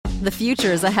The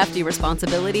future is a hefty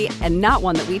responsibility and not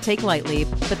one that we take lightly,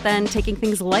 but then taking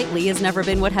things lightly has never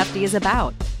been what Hefty is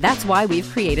about. That's why we've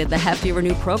created the Hefty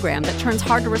Renew program that turns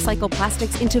hard-to-recycle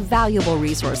plastics into valuable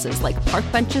resources like park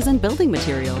benches and building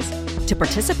materials. To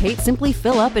participate, simply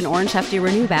fill up an orange Hefty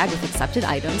Renew bag with accepted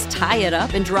items, tie it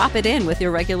up, and drop it in with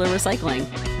your regular recycling.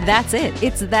 That's it.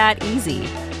 It's that easy.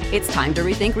 It's time to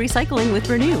rethink recycling with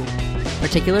Renew.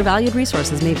 Particular valued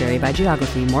resources may vary by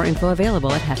geography. More info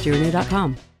available at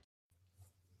heftyrenew.com.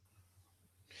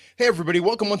 Hey everybody,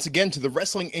 welcome once again to the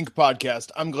Wrestling Inc. podcast.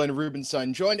 I'm Glenn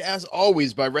Rubenstein, joined as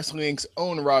always by Wrestling Inc.'s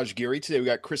own Raj Giri. Today we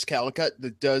got Chris Calicut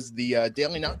that does the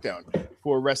Daily Knockdown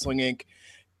for Wrestling Inc.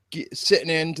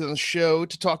 Sitting in to the show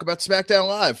to talk about SmackDown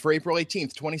Live for April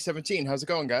 18th, 2017. How's it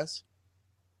going, guys?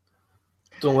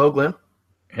 Doing well, Glenn.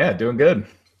 Yeah, doing good.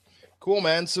 Cool,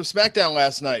 man. So SmackDown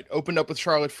last night opened up with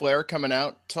Charlotte Flair coming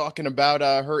out, talking about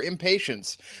her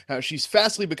impatience. She's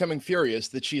fastly becoming furious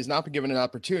that she has not been given an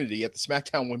opportunity at the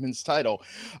SmackDown Women's title.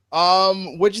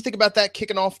 What did you think about that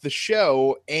kicking off the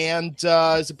show? And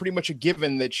is it pretty much a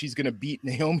given that she's going to beat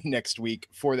Naomi next week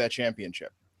for that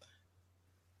championship?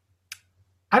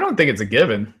 I don't think it's a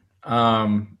given.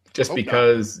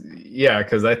 Because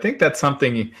I think that's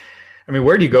something. I mean,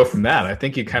 where do you go from that? I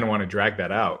think you kind of want to drag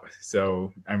that out.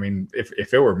 So, I mean,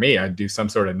 if it were me, I'd do some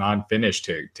sort of non-finish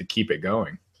to keep it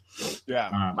going.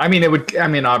 Yeah.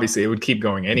 Obviously it would keep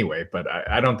going anyway, but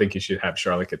I don't think you should have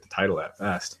Charlotte get the title that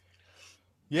fast.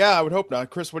 Yeah, I would hope not.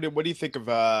 Chris, what do you think of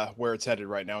where it's headed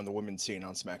right now in the women's scene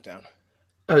on SmackDown?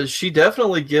 She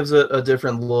definitely gives it a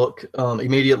different look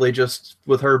immediately just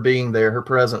with her being there, her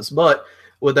presence. But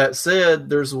with that said,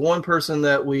 there's one person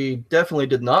that we definitely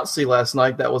did not see last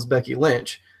night. That was Becky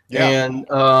Lynch. Yeah. And,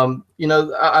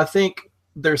 I think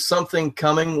there's something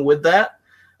coming with that.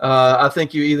 I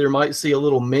think you either might see a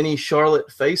little mini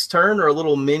Charlotte face turn or a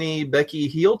little mini Becky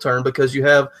heel turn because you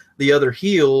have the other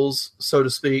heels, so to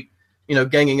speak,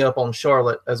 ganging up on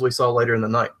Charlotte as we saw later in the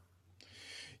night.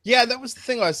 Yeah, that was the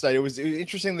thing last night. It was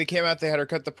interesting. They came out, they had her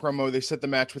cut the promo. They set the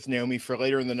match with Naomi for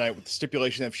later in the night with the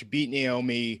stipulation that if she beat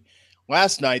Naomi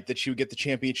last night, that she would get the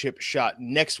championship shot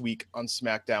next week on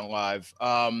SmackDown Live.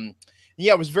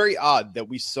 It was very odd that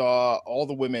we saw all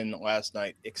the women last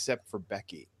night except for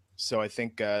Becky. So I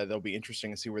think they'll be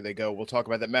interesting to see where they go. We'll talk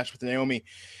about that match with Naomi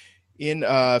in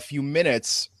a few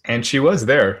minutes. And she was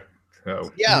there.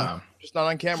 So, just not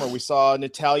on camera. We saw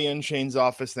Natalya in Shane's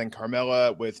office, then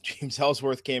Carmella with James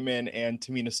Ellsworth came in, and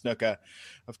Tamina Snuka,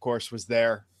 of course, was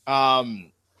there.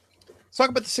 Let's talk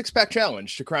about the six-pack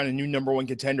challenge to crown a new number one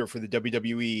contender for the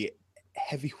WWE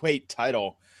heavyweight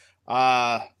title.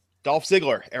 Dolph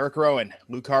Ziggler, Eric Rowan,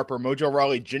 Luke Harper, Mojo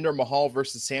Rawley, Jinder Mahal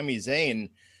versus Sami Zayn.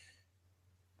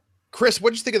 Chris, what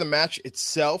did you think of the match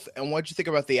itself, and what did you think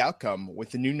about the outcome with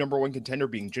the new number one contender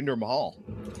being Jinder Mahal?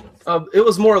 It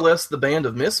was more or less the band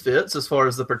of misfits as far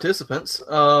as the participants.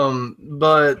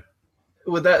 But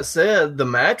with that said, the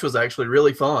match was actually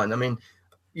really fun. I mean,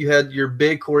 you had your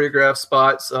big choreographed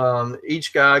spots.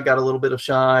 Each guy got a little bit of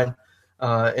shine.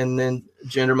 And then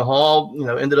Jinder Mahal,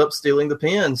 ended up stealing the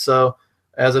pin. So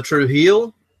as a true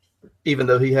heel, even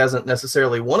though he hasn't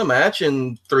necessarily won a match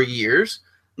in 3 years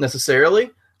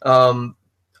necessarily,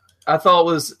 I thought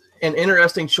was an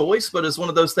interesting choice, but it's one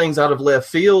of those things out of left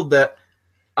field that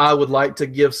I would like to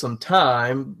give some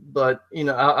time. But,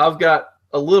 I've got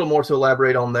a little more to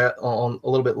elaborate on that on a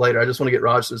little bit later. I just want to get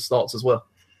Raj's thoughts as well.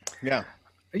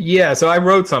 Yeah, so I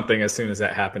wrote something as soon as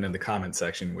that happened in the comment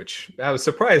section, which I was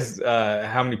surprised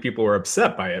how many people were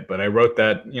upset by it. But I wrote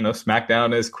that,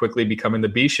 SmackDown is quickly becoming the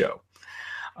B show.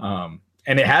 And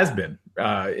it has been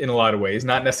in a lot of ways,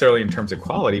 not necessarily in terms of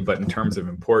quality, but in terms of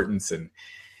importance and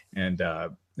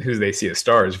who they see as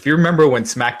stars. If you remember when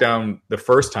SmackDown the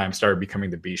first time started becoming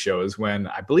the B show is when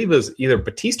I believe it was either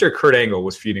Batista or Kurt Angle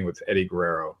was feuding with Eddie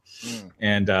Guerrero.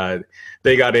 And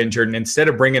they got injured. And instead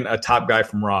of bringing a top guy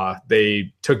from Raw,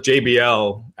 they took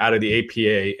JBL out of the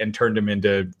APA and turned him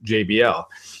into JBL.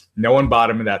 No one bought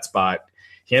him in that spot.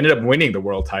 He ended up winning the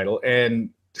world title.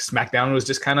 And SmackDown was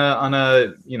just kind of on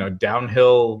a,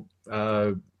 downhill,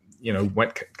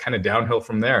 went kind of downhill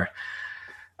from there.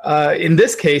 In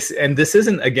this case, and this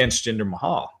isn't against Jinder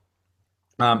Mahal,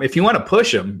 if you want to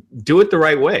push him, do it the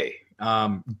right way.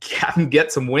 Have him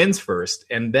get some wins first,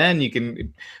 and then you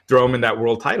can throw him in that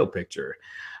world title picture.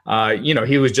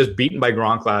 He was just beaten by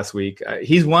Gronk last week.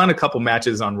 He's won a couple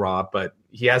matches on Raw, but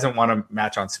he hasn't won a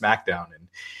match on SmackDown. And,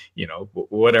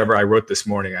 whatever I wrote this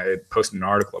morning, I had posted an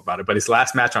article about it. But his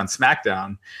last match on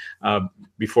SmackDown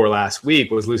before last week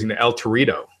was losing to El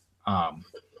Torito.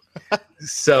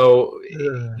 So,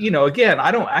 again,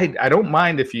 I don't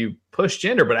mind if you push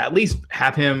Jinder, but at least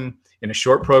have him in a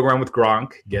short program with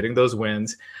Gronk, getting those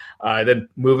wins. Then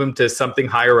move him to something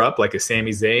higher up, like a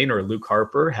Sami Zayn or Luke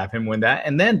Harper, have him win that,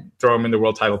 and then throw him in the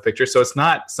world title picture. So it's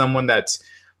not someone that's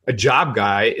a job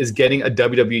guy is getting a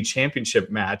WWE championship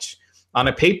match on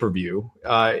a pay-per-view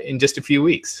in just a few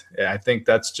weeks. I think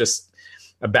that's just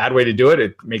a bad way to do it.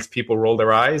 It makes people roll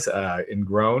their eyes and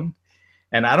groan.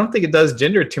 And I don't think it does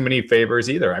Jinder too many favors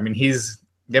either. I mean, he's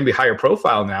going to be higher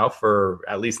profile now for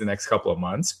at least the next couple of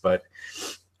months. But,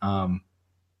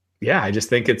 yeah, I just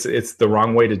think it's the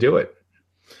wrong way to do it.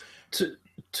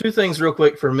 Two things real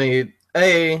quick for me.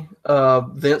 A,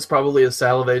 Vince probably is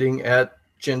salivating at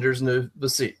Jinder's new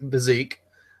physique.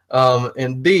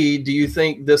 And B, do you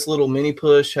think this little mini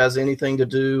push has anything to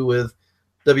do with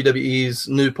WWE's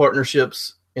new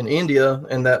partnerships in India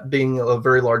and that being a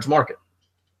very large market?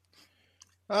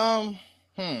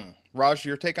 Raj,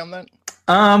 your take on that?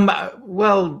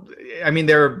 Well, I mean,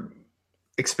 they're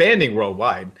expanding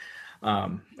worldwide,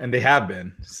 and they have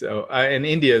been. So, and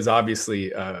India is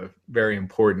obviously a very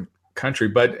important country,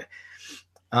 but,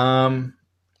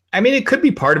 I mean, it could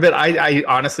be part of it. I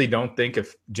honestly don't think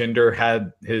if Jinder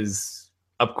had his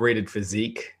upgraded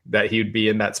physique that he would be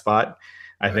in that spot.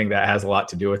 I think that has a lot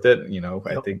to do with it. You know,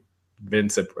 yep. I think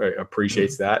Vince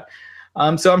appreciates that.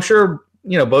 So I'm sure,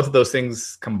 you know, both of those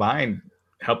things combined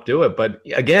help do it. But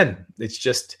again, it's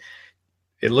just,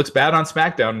 it looks bad on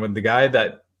SmackDown when the guy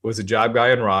that was a job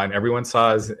guy on Raw and everyone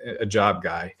saw as a job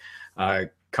guy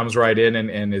comes right in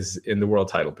and is in the world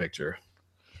title picture.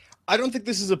 I don't think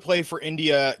this is a play for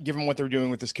India, given what they're doing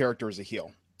with this character as a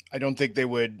heel. I don't think they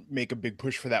would make a big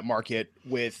push for that market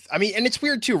with, I mean, and it's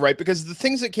weird too, right? Because the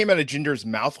things that came out of Jinder's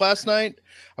mouth last night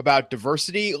about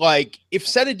diversity, like if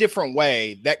said a different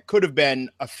way, that could have been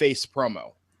a face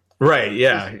promo. Right.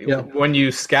 Yeah. When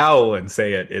you scowl and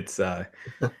say it, it's not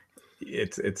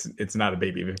a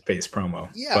baby face promo.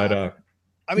 Yeah. But,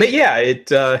 I mean, but yeah,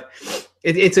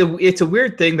 it's a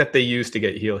weird thing that they use to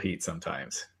get heel heat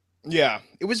sometimes. Yeah,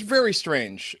 it was very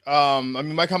strange. I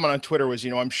mean, my comment on Twitter was,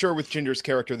 you know, I'm sure with Jinder's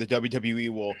character, the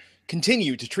WWE will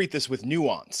continue to treat this with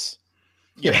nuance,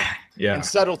 and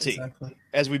subtlety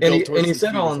as we build towards this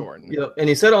unicorn. And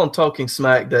he said on Talking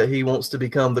Smack that he wants to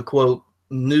become the quote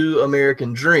new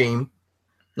American dream.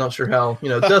 Not sure how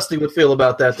Dusty would feel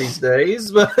about that these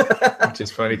days, but which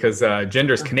is funny because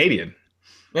Jinder's Canadian.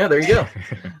 Yeah, there you go.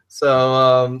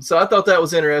 So I thought that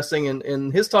was interesting.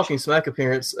 And his Talking Smack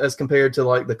appearance as compared to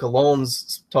like the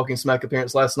Cologne's Talking Smack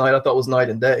appearance last night, I thought was night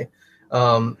and day.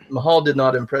 Mahal did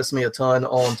not impress me a ton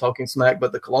on Talking Smack,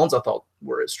 but the Colognes I thought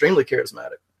were extremely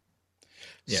charismatic.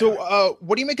 Yeah. So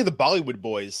what do you make of the Bollywood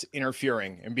boys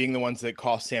interfering and being the ones that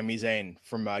cost Sami Zayn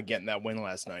from getting that win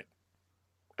last night?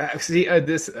 See,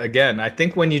 this again, I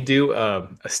think when you do a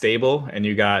stable and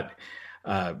you got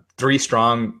three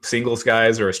strong singles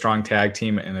guys or a strong tag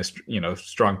team and a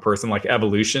strong person like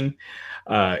Evolution,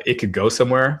 it could go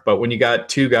somewhere. But when you got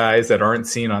two guys that aren't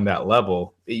seen on that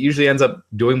level, it usually ends up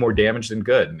doing more damage than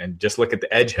good. And just look at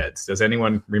the Edge heads. Does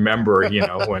anyone remember,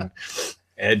 when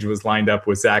Edge was lined up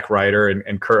with Zack Ryder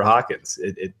and Kurt Hawkins?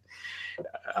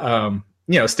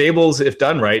 Stables, if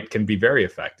done right, can be very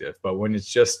effective. But when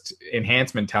it's just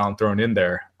enhancement talent thrown in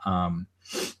there,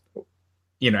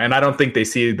 and I don't think they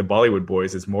see the Bollywood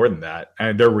boys as more than that.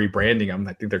 And they're rebranding them.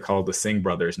 I think they're called the Singh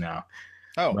Brothers now.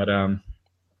 Oh, but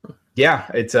yeah,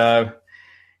 it's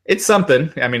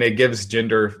something. I mean, it gives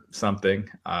Jinder something.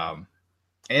 The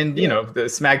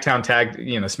SmackDown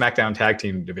tag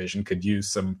team division could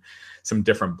use some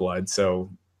different blood. So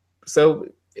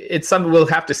it's something we'll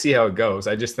have to see how it goes.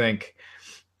 I just think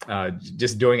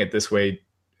just doing it this way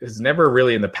has never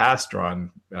really in the past drawn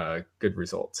good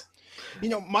results.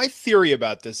 My theory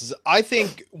about this is I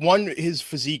think, one, his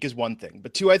physique is one thing,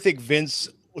 but two, I think Vince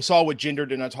saw what Jinder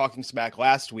did on Talking Smack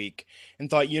last week and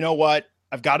thought, you know what,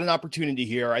 I've got an opportunity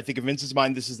here. I think in Vince's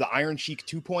mind, this is the Iron Sheik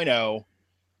 2.0.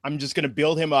 I'm just going to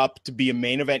build him up to be a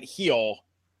main event heel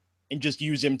and just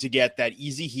use him to get that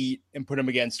easy heat and put him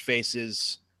against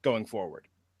faces going forward.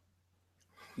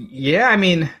 Yeah, I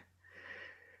mean,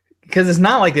 because it's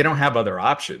not like they don't have other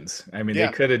options. I mean, they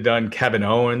could have done Kevin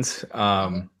Owens.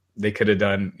 They could have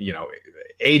done,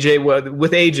 AJ.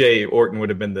 With AJ, Orton would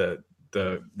have been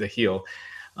the heel,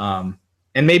 and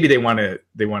maybe they want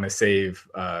to save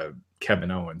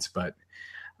Kevin Owens, but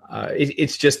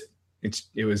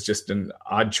it was just an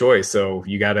odd choice. So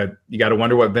you gotta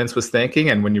wonder what Vince was thinking,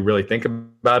 and when you really think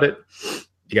about it,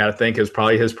 you got to think it was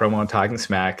probably his promo on Talking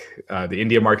Smack. The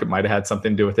India market might have had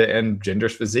something to do with it, and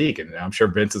Jinder's physique. And I'm sure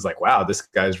Vince is like, wow, this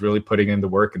guy's really putting in the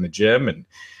work in the gym, and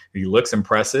he looks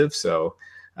impressive. So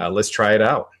let's try it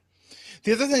out.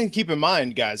 The other thing to keep in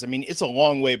mind, guys, I mean, it's a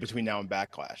long way between now and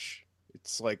Backlash.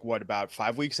 It's like what, about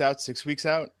 5 weeks out, 6 weeks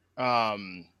out.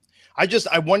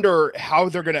 I wonder how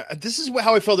they're gonna. This is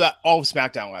how I felt about all of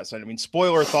SmackDown last night. I mean,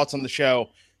 spoiler thoughts on the show.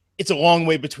 It's a long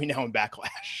way between now and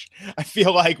Backlash. I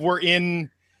feel like we're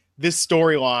in this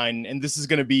storyline, and this is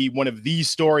going to be one of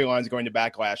these storylines going to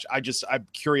Backlash. I'm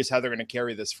curious how they're going to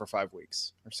carry this for 5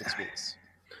 weeks or 6 weeks.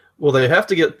 Well, they have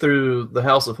to get through the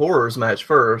House of Horrors match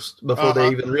first before they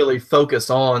even really focus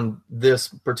on this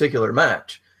particular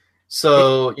match.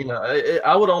 So,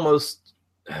 I would almost,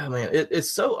 it's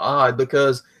so odd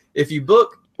because if you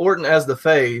book Orton as the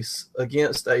face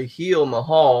against a heel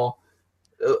Mahal,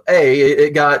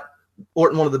 it got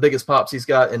Orton one of the biggest pops he's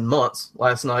got in months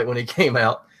last night when he came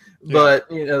out. Yeah. But,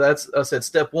 that's, I said,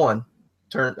 step one,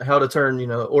 how to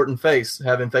turn, Orton face,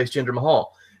 have him face Jinder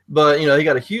Mahal. But, he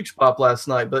got a huge pop last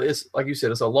night. But it's, like you said,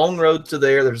 it's a long road to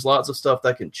there. There's lots of stuff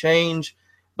that can change.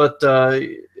 But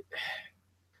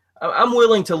I'm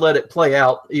willing to let it play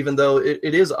out, even though it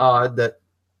is odd that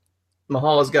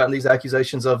Mahal has gotten these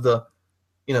accusations of the,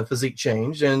 physique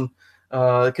change and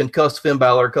concussed Finn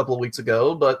Balor a couple of weeks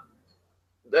ago. But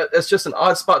that's just an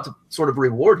odd spot to sort of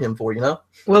reward him for,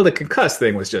 Well, the concussed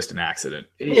thing was just an accident.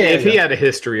 If he had a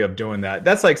history of doing that,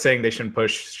 that's like saying they shouldn't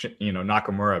push,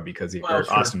 Nakamura because he hurt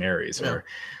Austin Aries or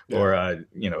Hideo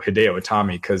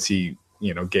Itami because he,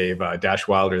 gave Dash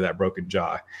Wilder that broken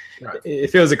jaw. Right.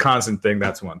 If it was a constant thing,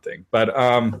 that's one thing. But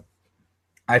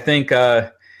I think,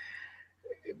 I'm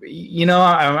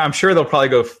sure they'll probably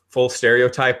go full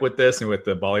stereotype with this, and with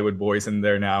the Bollywood boys in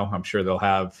there now, I'm sure they'll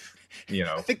have,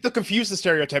 I think they'll confuse the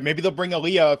stereotype. Maybe they'll bring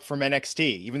Aaliyah up from NXT,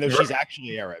 even though she's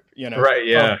actually Arab, Right,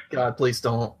 yeah. Oh, God, please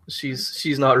don't.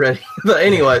 She's not ready. But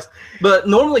anyways, but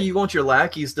normally you want your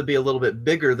lackeys to be a little bit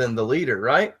bigger than the leader,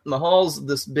 right? Mahal's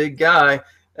this big guy,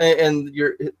 and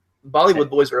your Bollywood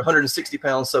boys are 160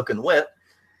 pounds soaking wet.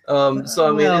 So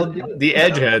I mean, the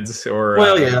Edgeheads or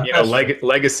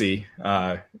Legacy,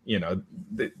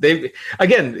 they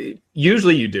again,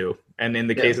 usually you do, and in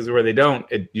the cases where they don't,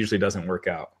 it usually doesn't work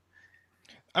out.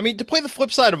 I mean, to play the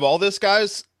flip side of all this,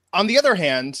 guys, on the other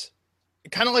hand,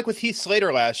 kind of like with Heath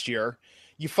Slater last year,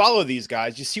 you follow these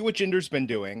guys, you see what Jinder's been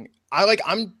doing.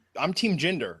 I'm Team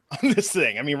Jinder on this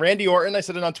thing. I mean, Randy Orton, I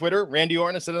said it on Twitter. Randy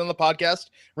Orton, I said it on the podcast.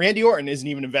 Randy Orton isn't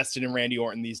even invested in Randy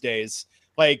Orton these days.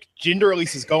 Like, Jinder at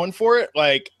least is going for it.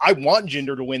 Like, I want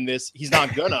Jinder to win this. He's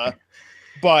not gonna,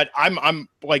 but I'm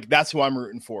like, that's who I'm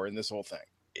rooting for in this whole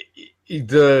thing.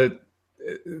 The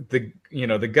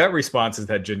gut response is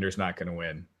that Jinder's not going to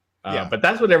win. But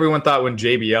that's what everyone thought when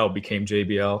JBL became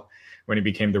JBL, when he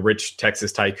became the rich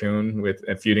Texas tycoon with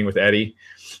feuding with Eddie.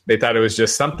 They thought it was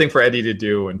just something for Eddie to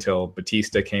do until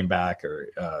Batista came back or,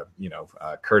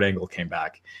 Kurt Angle came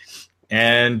back.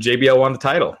 And JBL won the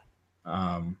title.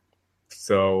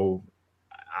 So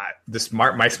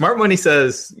my smart money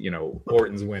says,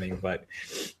 Orton's winning, but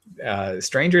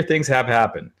stranger things have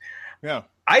happened. Yeah.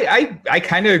 I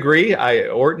kind of agree.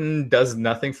 Orton does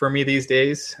nothing for me these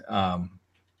days. And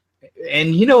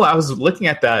I was looking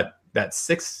at that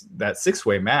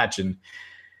six-way match, and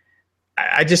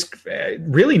I just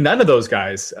really none of those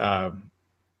guys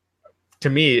to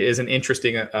me is an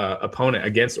interesting opponent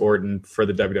against Orton for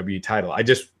the WWE title. I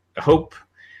just hope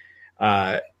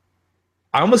I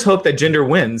almost hope that Jinder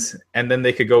wins, and then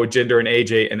they could go with Jinder and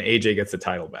AJ gets the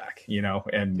title back,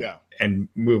 and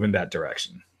move in that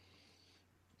direction.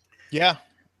 Yeah.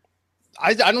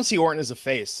 I don't see Orton as a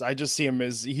face. I just see him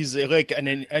as he's like an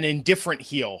indifferent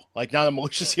heel, like not a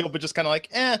malicious heel, but just kind of like,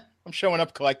 I'm showing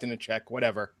up, collecting a check,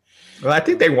 whatever. Well, I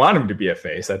think they want him to be a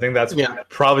face. I think that's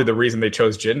probably the reason they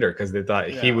chose Jinder, because they thought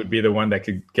he would be the one that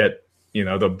could get,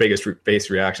 the biggest face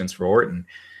reactions for Orton.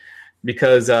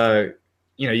 Because,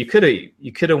 you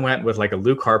could have went with like a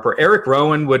Luke Harper. Eric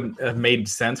Rowan would have made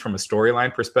sense from a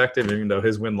storyline perspective, even though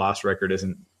his win-loss record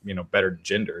isn't, better than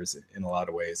Jinder's in a lot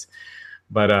of ways.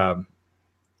 But,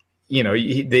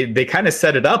 they kind of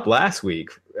set it up last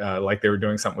week, like they were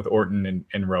doing something with Orton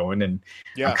and Rowan, and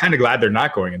I'm kind of glad they're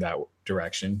not going in that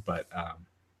direction. But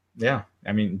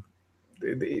I mean,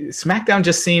 SmackDown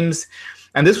just seems,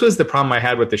 and this was the problem I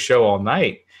had with the show all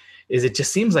night, is it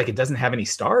just seems like it doesn't have any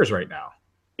stars right now.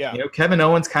 Yeah, Kevin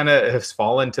Owens kind of has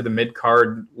fallen to the mid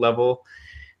card level,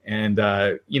 and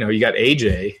you got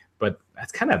AJ, but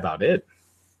that's kind of about it.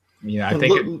 I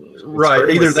think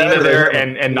either that there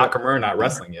and Nakamura not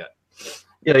wrestling yet.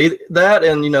 Yeah, that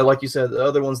and like you said, the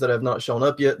other ones that have not shown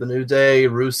up yet, the New Day,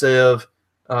 Rusev,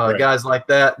 guys like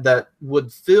that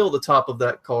would fill the top of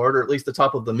that card, or at least the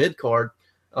top of the mid card,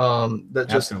 that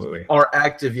just aren't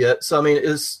active yet. So I mean,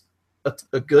 it's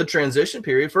a good transition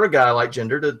period for a guy like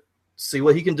Jinder to see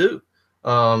what he can do.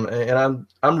 And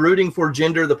I'm rooting for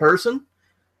Jinder the person,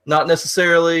 Not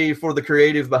necessarily for the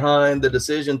creative behind the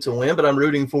decision to win, but I'm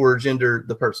rooting for Jinder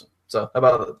the person. So how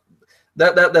about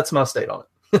that? That's my state on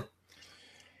it.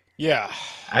 Yeah.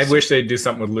 I wish they'd do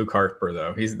something with Luke Harper,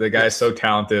 though. He's the guy's so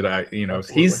talented.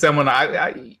 Absolutely. He's someone.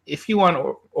 If you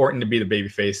want Orton to be the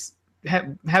babyface,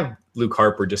 have Luke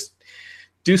Harper just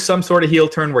do some sort of heel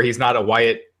turn where he's not a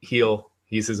Wyatt heel,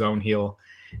 he's his own heel,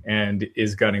 and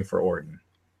is gunning for Orton.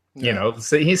 Yeah.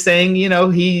 So he's saying,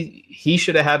 he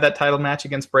should have had that title match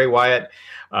against Bray Wyatt.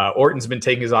 Orton's been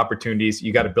taking his opportunities.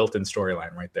 You got a built-in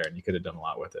storyline right there, and you could have done a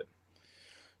lot with it.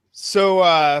 So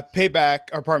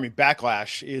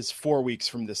Backlash is 4 weeks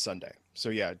from this Sunday. So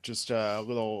yeah, just a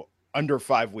little under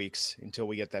 5 weeks until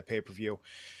we get that pay-per-view.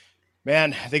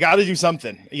 Man, they got to do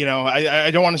something.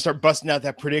 I don't want to start busting out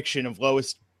that prediction of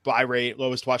lowest buy rate,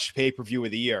 lowest watched pay-per-view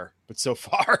of the year. But so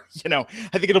far, I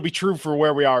think it'll be true for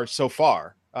where we are so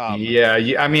far.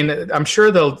 Yeah. I mean, I'm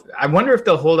sure I wonder if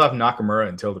they'll hold off Nakamura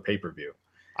until the pay-per-view.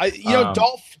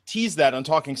 Dolph teased that on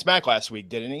Talking Smack last week,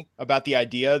 didn't he? About the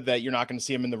idea that you're not going to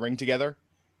see him in the ring together,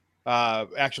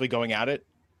 actually going at it.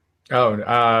 Oh,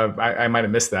 I might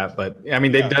have missed that, but I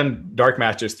mean, they've done dark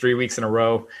matches 3 weeks in a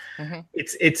row. Mm-hmm.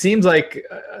 It seems like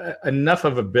enough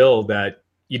of a build that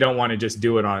you don't want to just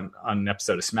do it on an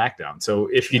episode of SmackDown. So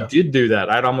if you did do that,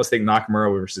 I'd almost think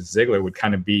Nakamura versus Ziggler would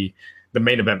kind of be the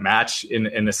main event match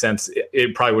in a sense.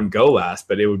 It probably wouldn't go last,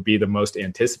 but it would be the most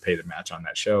anticipated match on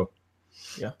that show.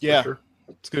 Yeah. Sure.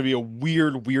 It's going to be a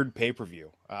weird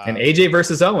pay-per-view. And AJ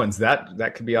versus Owens,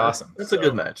 that could be awesome. That's a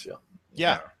good match.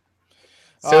 Yeah.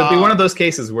 So it'd be one of those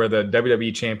cases where the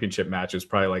WWE Championship match is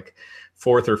probably like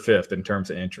 4th or 5th in terms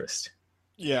of interest.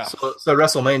 Yeah. So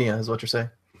WrestleMania is what you're saying.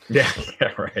 Yeah,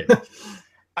 right.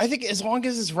 I think as long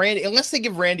as it's Randy, unless they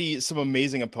give Randy some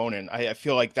amazing opponent, I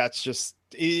feel like that's just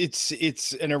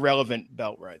it's an irrelevant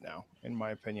belt right now, in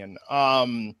my opinion.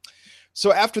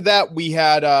 So after that, we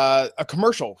had a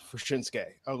commercial for Shinsuke,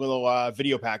 a little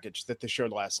video package that they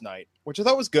showed last night, which I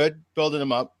thought was good, building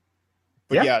him up.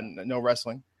 But no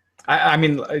wrestling. I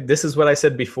mean, this is what I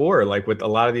said before, like with a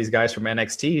lot of these guys from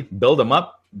NXT, build them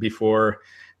up before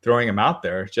throwing them out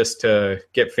there just to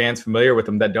get fans familiar with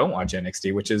them that don't watch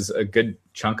NXT, which is a good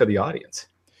chunk of the audience.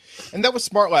 And that was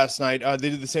smart last night. They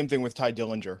did the same thing with Ty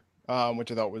Dillinger,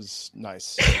 which I thought was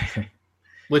nice.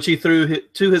 Which he threw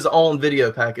to his own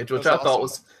video package, which I thought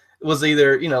was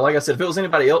either, like I said, if it was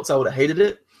anybody else, I would have hated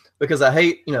it because I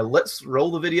hate, let's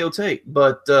roll the videotape.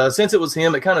 But since it was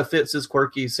him, it kind of fits his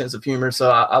quirky sense of humor, so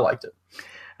I liked it.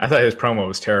 I thought his promo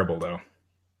was terrible, though.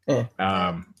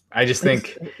 I just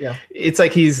think it's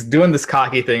like he's doing this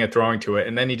cocky thing of throwing to it,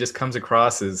 and then he just comes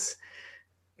across as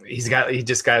he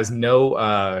just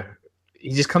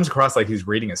comes across like he's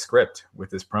reading a script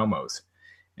with his promos.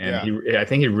 And I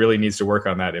think he really needs to work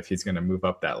on that if he's going to move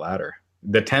up that ladder.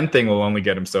 The 10 thing will only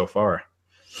get him so far.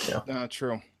 Yeah,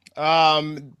 true.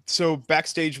 So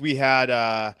backstage we had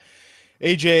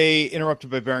AJ interrupted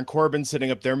by Baron Corbin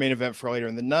setting up their main event for later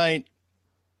in the night.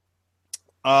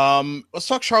 Let's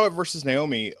talk Charlotte versus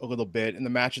Naomi a little bit in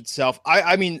the match itself.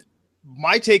 I mean,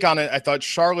 my take on it, I thought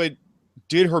Charlotte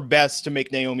did her best to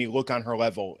make Naomi look on her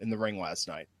level in the ring last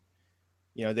night.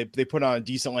 They put on a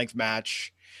decent length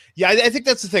match. Yeah, I think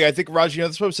that's the thing. I think, Raj,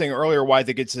 that's what I was saying earlier, why I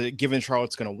think it's given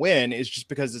Charlotte's going to win is just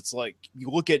because it's like you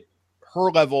look at her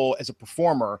level as a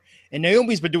performer, and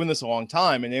Naomi's been doing this a long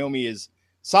time, and Naomi is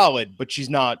solid, but she's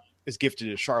not as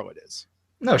gifted as Charlotte is.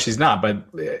 No, she's not. But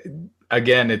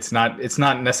again, it's not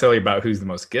necessarily about who's the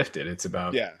most gifted. It's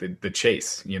about the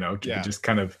chase, just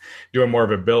kind of doing more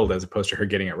of a build as opposed to her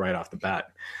getting it right off the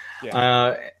bat.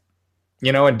 Yeah.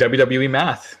 In WWE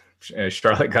math,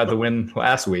 Charlotte got the win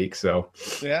last week, so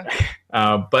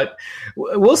but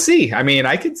we'll see. I mean,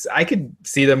 I could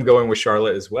see them going with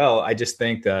Charlotte as well. I just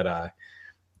think that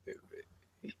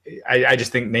I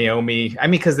just think Naomi. I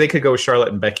mean, because they could go with Charlotte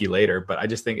and Becky later, but I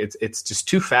just think it's just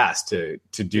too fast to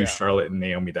do Charlotte and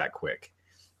Naomi that quick.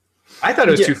 I thought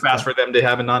it was too fast for them to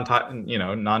have a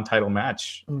non-title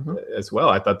match as well.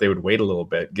 I thought they would wait a little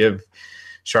bit, give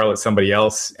Charlotte somebody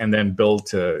else, and then build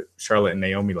to Charlotte and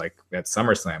Naomi like at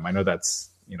SummerSlam. I know that's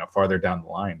farther down the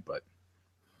line, but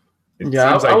it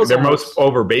seems like their most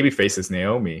over babyface is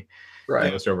Naomi,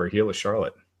 right? Most over heel is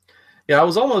Charlotte. Yeah, I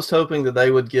was almost hoping that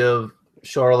they would give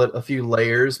Charlotte a few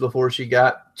layers before she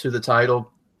got to the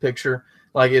title picture.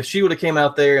 Like if she would have came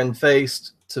out there and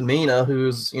faced Tamina,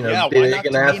 who's big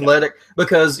and athletic,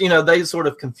 because they sort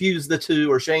of confused the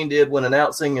two, or Shane did when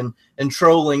announcing and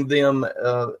trolling them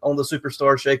on the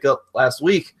Superstar Shakeup last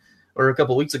week or a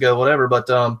couple weeks ago, whatever. But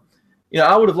I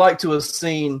would have liked to have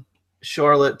seen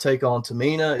Charlotte take on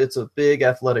Tamina. It's a big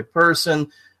athletic person.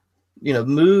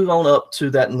 Move on up to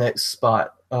that next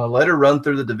spot. Let her run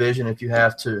through the division if you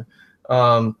have to.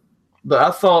 But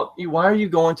I thought, why are you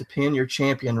going to pin your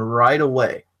champion right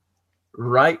away?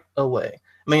 Right away.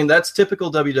 I mean, that's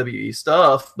typical WWE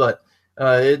stuff, but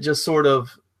it just sort of,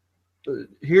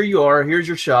 here you are, here's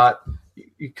your shot.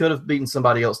 You could have beaten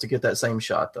somebody else to get that same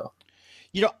shot, though.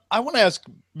 You know, I want to ask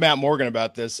Matt Morgan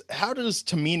about this. How does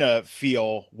Tamina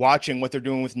feel watching what they're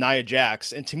doing with Nia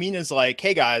Jax? And Tamina's like,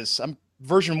 hey, guys, I'm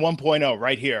version 1.0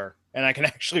 right here, and I can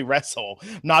actually wrestle.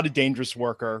 Not a dangerous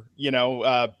worker,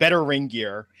 better ring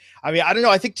gear. I mean, I don't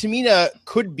know. I think Tamina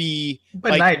could be.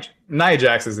 But like, Nia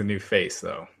Jax is a new face,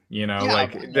 though.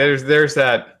 There's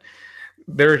that.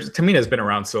 Tamina's been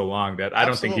around so long that I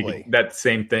don't think you could, that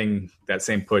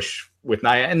same push with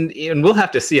Nia, and we'll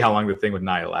have to see how long the thing with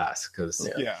Nia lasts, because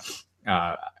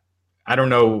I don't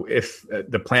know if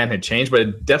the plan had changed, but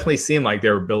it definitely seemed like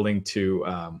they were building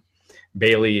to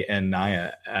Bayley and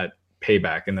Nia at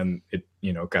Payback, and then it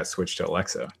got switched to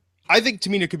Alexa. I think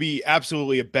Tamina could be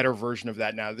absolutely a better version of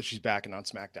that now that she's back and on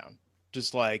SmackDown.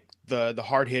 Just like the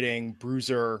hard hitting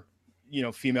bruiser,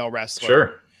 female wrestler.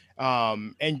 Sure.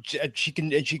 And she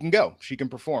can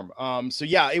perform. So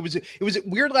yeah, it was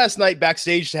weird last night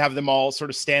backstage to have them all sort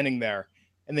of standing there,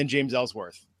 and then James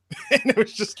Ellsworth, and it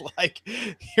was just like,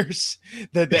 here's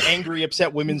the angry,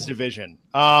 upset women's division.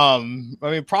 I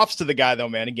mean, props to the guy though,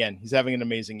 man. Again, he's having an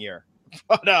amazing year.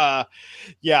 But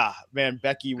yeah, man,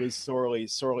 Becky was sorely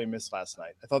missed last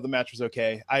night. I thought the match was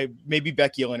okay. Maybe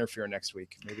Becky will interfere next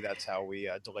week. Maybe that's how we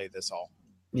delay this all.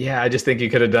 Yeah, I just think you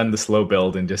could have done the slow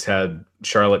build and just had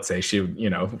Charlotte say she,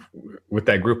 with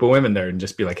that group of women there, and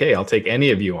just be like, hey, I'll take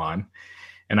any of you on.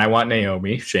 And I want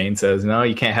Naomi. Shane says, no,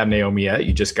 you can't have Naomi yet.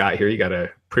 You just got here. You got to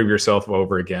prove yourself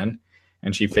over again.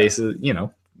 And she faces,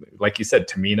 like you said,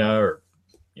 Tamina or,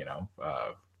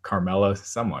 Carmella,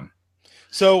 someone.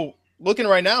 So looking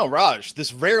right now, Raj,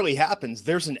 this rarely happens.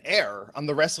 There's an error on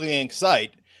the Wrestling Inc.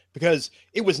 site, because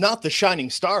it was not the Shining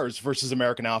Stars versus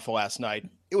American Alpha last night.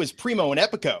 It was Primo and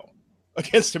Epico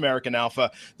against American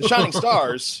Alpha. The Shining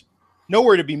Stars,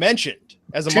 nowhere to be mentioned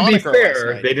as a moniker. To be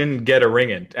fair, they didn't get a ring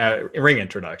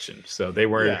introduction, so they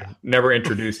were never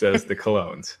introduced as the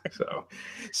Colognes.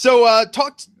 So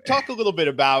talk a little bit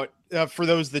about, for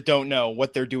those that don't know,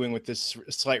 what they're doing with this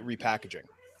slight repackaging.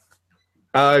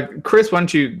 Chris, why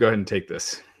don't you go ahead and take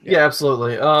this? Yeah,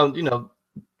 absolutely.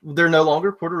 They're no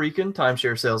longer Puerto Rican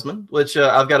timeshare salesmen, which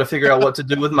I've got to figure out what to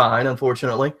do with mine,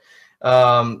 unfortunately.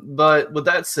 But with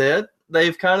that said,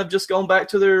 they've kind of just gone back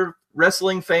to their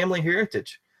wrestling family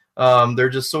heritage. They're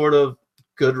just sort of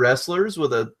good wrestlers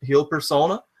with a heel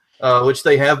persona, which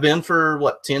they have been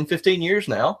for 10, 15 years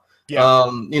now.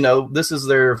 Yeah. This is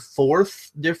their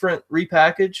fourth different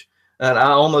repackage, and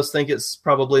I almost think it's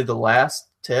probably the last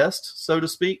test, so to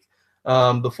speak,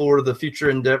 before the Future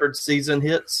Endeavored season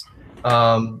hits.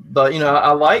 But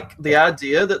I like the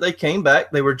idea that they came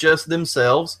back. They were just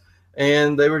themselves,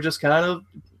 and they were just kind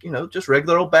of, just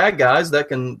regular old bad guys that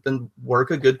can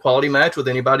work a good quality match with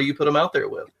anybody you put them out there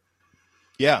with.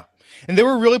 Yeah. And they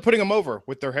were really putting them over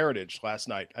with their heritage last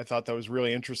night. I thought that was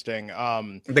really interesting.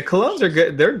 The Colognes are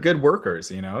good. They're good workers,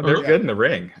 they're good in the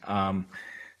ring.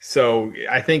 So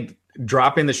I think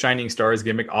dropping the Shining Stars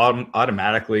gimmick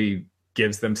automatically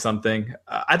gives them something.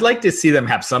 I'd like to see them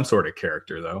have some sort of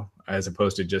character, though, as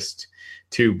opposed to just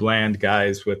two bland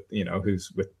guys with,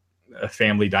 who's with a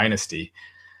family dynasty.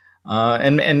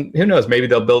 And who knows, maybe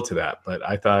they'll build to that. But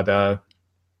I thought,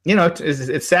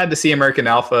 it's sad to see American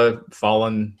Alpha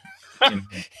fallen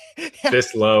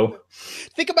this low.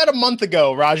 Think about a month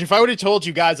ago, Raj, if I would have told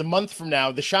you guys a month from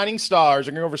now, the Shining Stars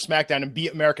are going to go over SmackDown and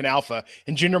beat American Alpha,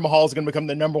 and Jinder Mahal is going to become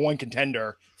the number one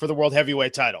contender for the World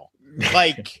Heavyweight title.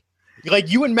 Like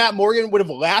you and Matt Morgan would have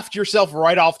laughed yourself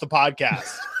right off the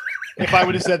podcast if I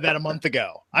would have said that a month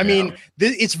ago. I mean,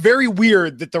 it's very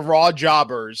weird that the Raw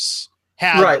jobbers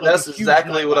have. Right, that's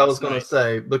exactly what I was going to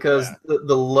say, because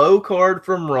the low card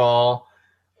from Raw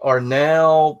are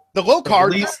now the low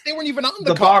card. They weren't even on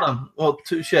the card. Bottom. Well,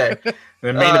 touche.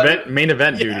 The main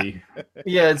event duty.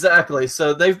 Yeah, exactly.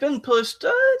 So they've been pushed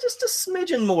just a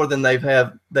smidgen more than they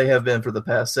have been for the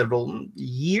past several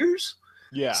years.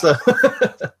 Yeah. So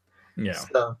yeah.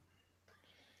 So,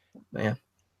 man.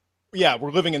 Yeah,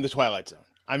 we're living in the Twilight Zone.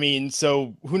 I mean,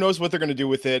 so who knows what they're going to do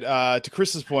with it? To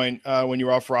Chris's point, when you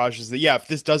were off, Raj, is that if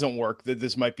this doesn't work, that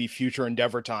this might be Future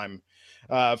Endeavor time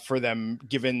for them,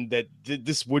 given that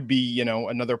this would be,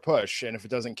 another push, and if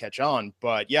it doesn't catch on.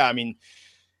 But yeah, I mean,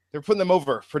 they're putting them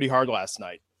over pretty hard last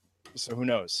night, so who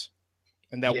knows?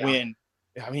 And that win,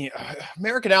 I mean,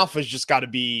 American Alpha's just got to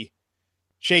be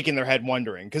shaking their head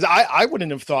wondering, because I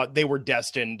wouldn't have thought they were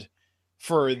destined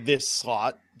for this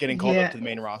slot getting called up to the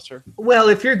main roster. Well,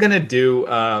 if you're gonna do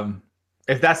a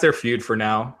if that's their feud for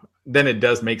now, then it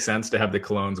does make sense to have the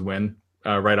Colognes win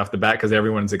right off the bat because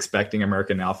everyone's expecting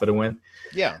American Alpha to win.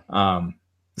 Yeah.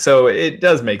 So it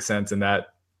does make sense in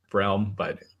that realm,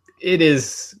 but it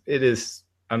is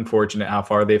unfortunate how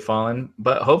far they've fallen.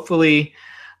 But hopefully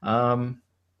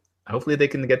they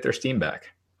can get their steam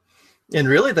back. And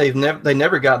really, they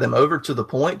never got them over to the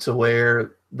point to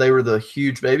where they were the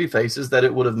huge baby faces that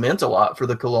it would have meant a lot for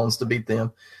the Colognes to beat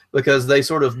them, because they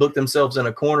sort of booked themselves in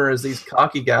a corner as these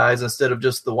cocky guys instead of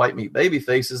just the white meat baby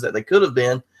faces that they could have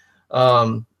been.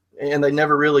 And they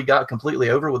never really got completely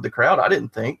over with the crowd, I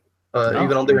didn't think,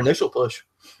 even on their initial push.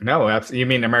 No, absolutely. You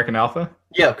mean American Alpha?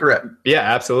 Yeah, correct. Yeah,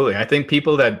 absolutely. I think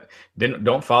people that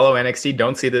don't follow NXT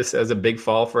don't see this as a big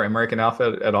fall for American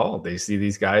Alpha at all. They see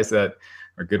these guys that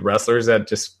are good wrestlers that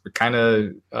just kind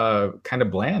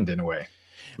of bland in a way.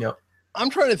 Yep. I'm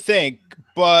trying to think,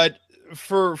 but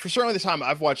for certainly the time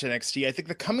I've watched NXT, I think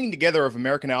the coming together of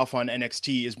American Alpha and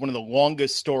NXT is one of the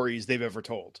longest stories they've ever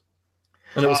told.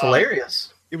 And it was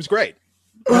hilarious. It was great.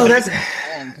 Well, that's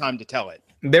a long time to tell it.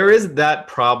 There is that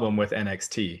problem with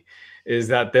NXT, is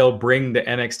that they'll bring the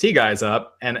NXT guys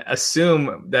up and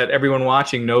assume that everyone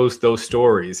watching knows those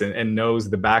stories and knows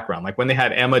the background. Like when they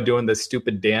had Emma doing the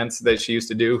stupid dance that she used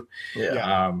to do.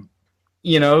 Yeah.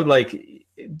 Like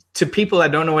to people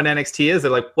that don't know what NXT is,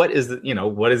 they're like, what is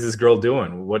this girl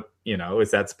doing? What,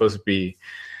 is that supposed to be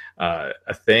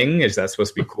a thing? Is that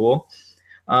supposed to be cool?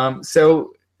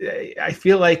 So I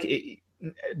feel like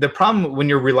the problem when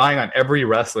you're relying on every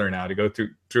wrestler now to go through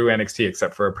NXT,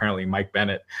 except for apparently Mike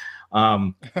Bennett,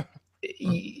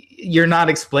 you're not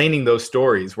explaining those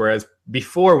stories. Whereas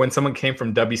before, when someone came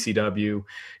from WCW,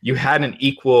 you had an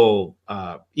equal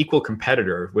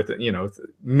competitor with,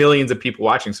 millions of people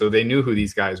watching. So they knew who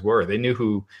these guys were. They knew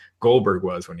who Goldberg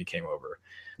was when he came over.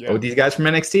 Yeah. But with these guys from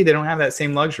NXT, they don't have that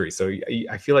same luxury. So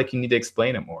I feel like you need to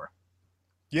explain it more.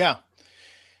 Yeah.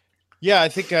 Yeah, I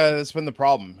think that's been the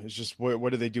problem. It's just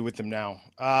what do they do with them now?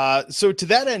 So to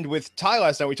that end, with Ty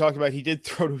last night, we talked about he did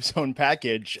throw to his own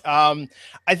package. I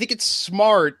think it's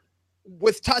smart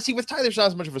with Ty. See, with Ty, there's not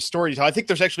as much of a story to tell. I think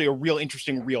there's actually a real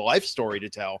interesting real life story to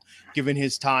tell, given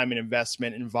his time and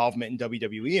investment and involvement in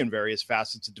WWE in various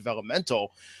facets of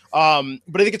developmental. But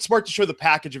I think it's smart to show the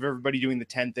package of everybody doing the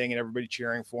 10 thing and everybody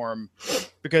cheering for him,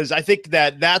 because I think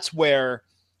that's where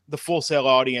the Full Sail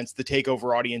audience, the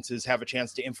takeover audiences, have a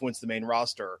chance to influence the main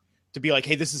roster to be like,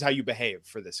 hey, this is how you behave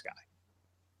for this guy.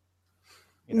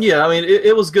 Yeah, I mean,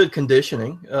 it was good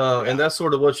conditioning, and that's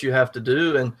sort of what you have to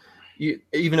do. And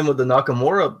even with the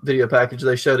Nakamura video package,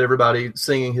 they showed everybody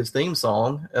singing his theme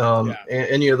song. And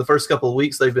the first couple of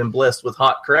weeks, they've been blessed with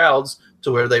hot crowds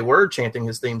to where they were chanting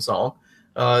his theme song.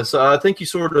 So I think you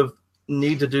sort of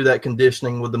need to do that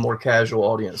conditioning with the more casual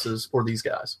audiences for these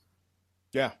guys.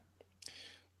 Yeah.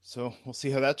 So we'll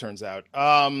see how that turns out.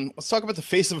 Let's talk about the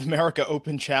Face of America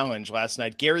Open Challenge last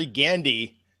night. Gary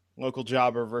Gandy, local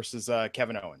jobber, versus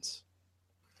Kevin Owens.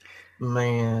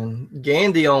 Man,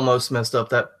 Gandy almost messed up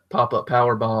that pop-up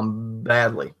powerbomb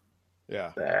badly.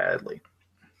 Yeah. Badly.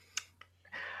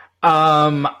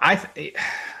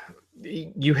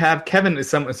 You have Kevin,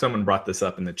 someone brought this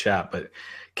up in the chat, but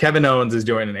Kevin Owens is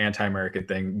doing an anti-American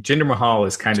thing. Jinder Mahal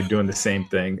is kind of doing the same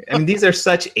thing. I mean, these are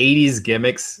such 80s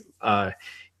gimmicks.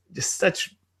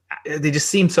 They just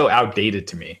seem so outdated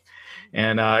to me.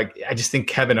 And I just think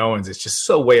Kevin Owens is just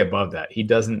so way above that. He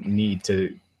doesn't need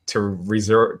to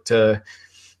resort to,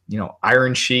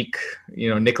 Iron Sheik,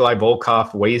 Nikolai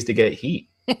Volkov ways to get heat.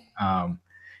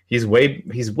 He's way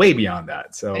beyond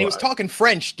that. So, and he was talking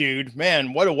French, dude,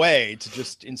 man, what a way to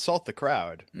just insult the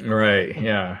crowd. Right.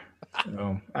 Yeah.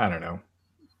 So, I don't know.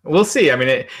 We'll see. I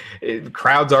mean,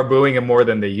 crowds are booing him more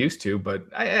than they used to, but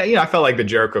I felt like the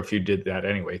Jericho feud did that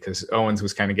anyway, because Owens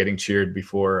was kind of getting cheered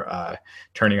before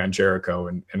turning on Jericho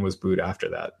and was booed after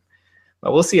that.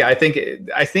 But we'll see. I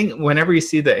think whenever you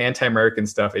see the anti-American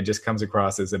stuff, it just comes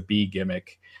across as a B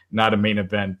gimmick, not a main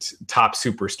event top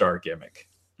superstar gimmick,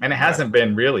 and it hasn't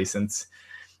been really since.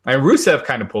 Rusev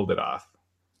kind of pulled it off,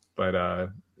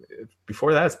 but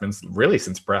before that, it's been really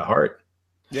since Bret Hart.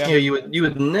 Yeah, you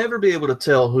would never be able to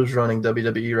tell who's running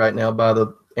WWE right now by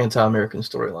the anti-American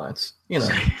storylines.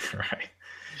 Right.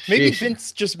 Maybe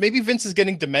Vince is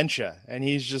getting dementia, and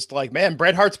he's just like, man,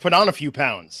 Bret Hart's put on a few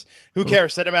pounds. Who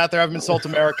cares? Set him out there, have him insult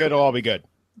America. It'll all be good.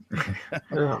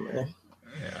 Oh man.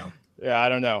 Yeah, I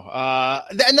don't know.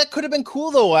 And that could have been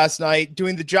cool though last night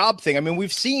doing the job thing. I mean,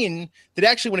 we've seen that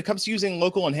actually when it comes to using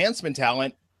local enhancement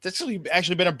talent, that's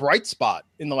actually been a bright spot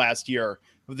in the last year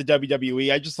of the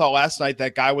WWE. I just thought last night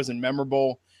that guy wasn't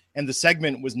memorable and the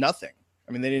segment was nothing.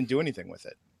 I mean, they didn't do anything with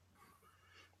it.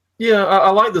 Yeah, I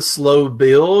like the slow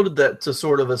build that to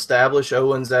sort of establish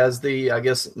Owens as the, I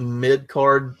guess,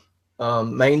 mid-card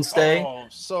mainstay. Oh,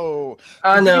 so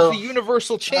I know. he's the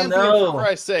Universal Champion, for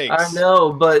Christ's sakes. I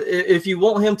know, but if you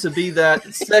want him to be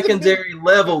that secondary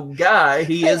level guy,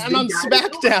 he is. And on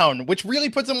SmackDown, which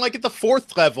really puts him like at the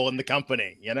 4th level in the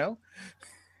company, you know?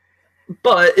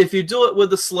 But if you do it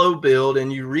with a slow build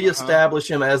and you reestablish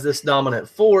him as this dominant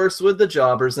force with the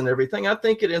jobbers and everything, I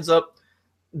think it ends up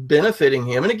benefiting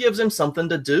him, and it gives him something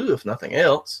to do, if nothing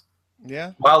else.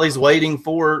 Yeah. While he's waiting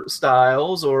for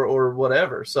Styles or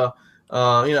whatever. So,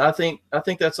 I think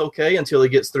that's okay until he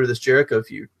gets through this Jericho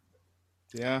feud.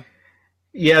 Yeah.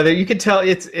 Yeah, you can tell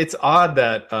it's odd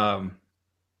that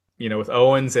with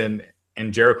Owens and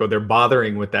Jericho, they're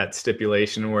bothering with that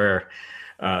stipulation where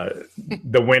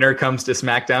the winner comes to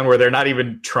SmackDown, where they're not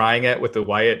even trying it with the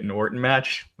Wyatt and Orton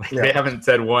match. They haven't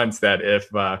said once that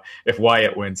if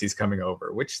Wyatt wins, he's coming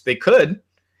over, which they could,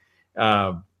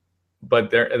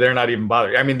 but they're not even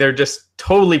bothering. I mean, they're just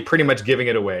totally pretty much giving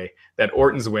it away that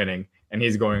Orton's winning and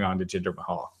he's going on to Jinder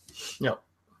Mahal. No.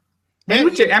 And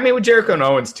with Jericho and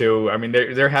Owens too. I mean,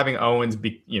 they're having Owens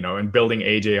be, and building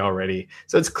AJ already,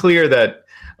 so it's clear that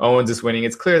Owens is winning.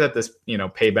 It's clear that this,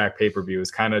 Payback pay-per-view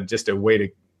is kind of just a way to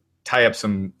tie up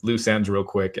some loose ends real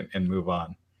quick and move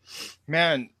on.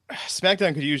 Man,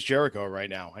 SmackDown could use Jericho right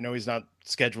now. I know he's not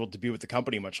scheduled to be with the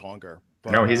company much longer.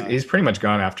 But, no, he's pretty much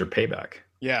gone after Payback.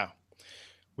 Yeah,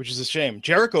 which is a shame.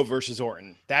 Jericho versus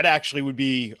Orton. That actually would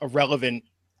be a relevant,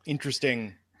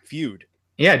 interesting feud.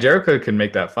 Yeah, Jericho can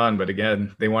make that fun, but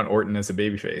again, they want Orton as a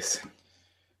babyface.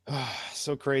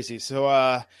 So crazy.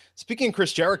 So speaking of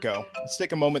Chris Jericho, let's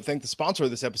take a moment, thank the sponsor of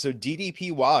this episode,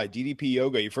 DDPY, DDP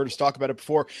Yoga. You've heard us talk about it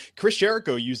before. Chris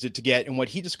Jericho used it to get in what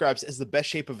he describes as the best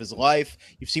shape of his life.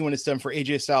 You've seen what it's done for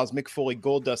AJ Styles, Mick Foley,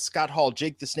 Goldust, Scott Hall,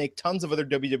 Jake the Snake, tons of other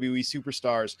WWE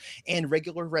superstars, and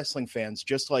regular wrestling fans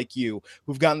just like you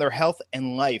who've gotten their health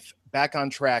and life back on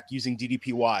track using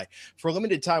DDPY. For a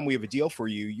limited time, we have a deal for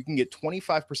you. You can get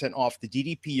 25% off the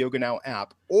DDP Yoga Now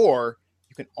app, or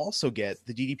you can also get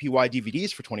the DDPY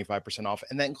DVDs for 25% off,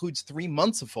 and that includes 3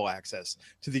 months of full access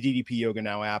to the DDP Yoga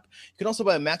Now app. You can also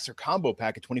buy a Max or Combo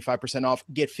pack at 25% off,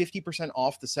 get 50%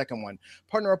 off the second one.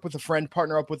 Partner up with a friend,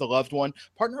 partner up with a loved one,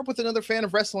 partner up with another fan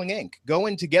of Wrestling Inc. Go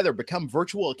in together, become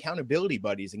virtual accountability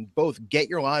buddies, and both get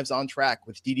your lives on track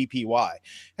with DDPY.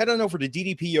 Head on over to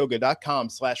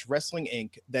ddpyoga.com/Wrestling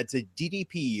Inc. That's at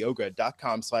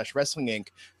ddpyoga.com/Wrestling Inc.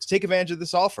 to take advantage of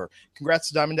this offer. Congrats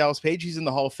to Diamond Dallas Page. He's in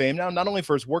the Hall of Fame now, not only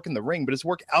for his work in the ring, but his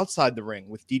work outside the ring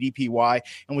with DDPY.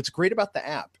 And what's great about the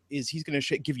app is he's going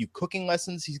to give you cooking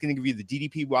lessons. He's going to give you the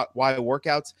DDPY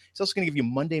workouts. He's also going to give you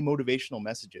Monday motivational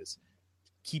messages.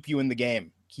 Keep you in the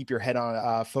game. Keep your head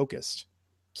on focused.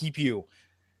 Keep you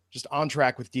just on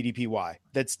track with DDPY.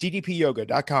 That's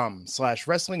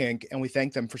ddpyoga.com/Wrestling Inc. And we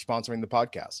thank them for sponsoring the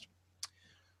podcast.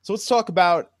 So let's talk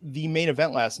about the main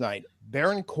event last night.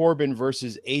 Baron Corbin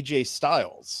versus AJ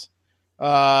Styles.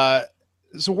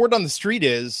 So word on the street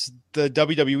is the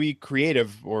WWE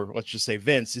creative, or let's just say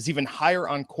Vince, is even higher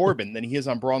on Corbin than he is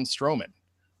on Braun Strowman.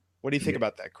 What do you think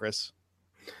about that, Chris?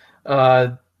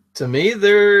 To me,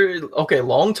 they're okay.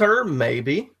 Long term,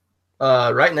 maybe.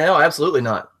 Right now, absolutely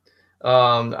not.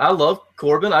 I love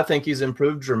Corbin. I think he's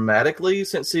improved dramatically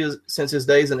since his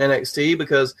days in NXT,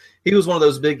 because he was one of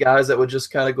those big guys that would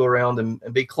just kind of go around and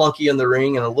be clunky in the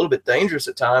ring and a little bit dangerous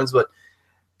at times. But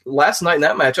last night in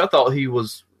that match, I thought he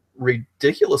was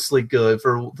ridiculously good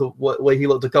for the way he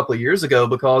looked a couple of years ago,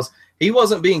 because he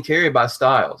wasn't being carried by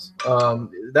Styles.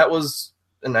 That was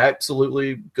an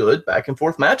absolutely good back and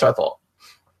forth match, I thought.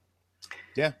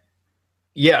 Yeah,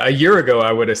 a year ago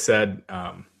I would have said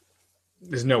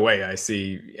there's no way I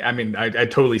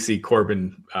totally see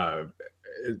Corbin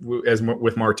as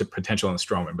with more potential than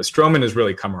Strowman, but Strowman has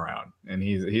really come around and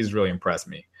he's really impressed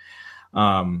me.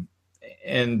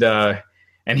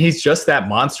 And he's just that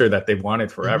monster that they've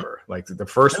wanted forever. Mm-hmm. Like the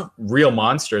first real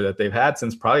monster that they've had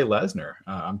since probably Lesnar.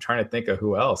 I'm trying to think of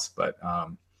who else, but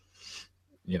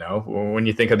when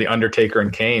you think of the Undertaker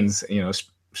and Kane's,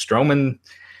 Strowman,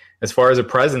 as far as a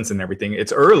presence and everything,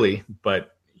 it's early,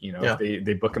 but if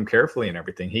they book him carefully and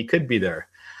everything, he could be there.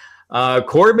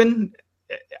 Corbin,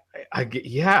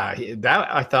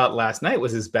 I thought last night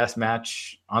was his best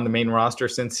match on the main roster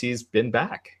since he's been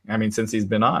back. I mean, since he's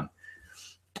been on.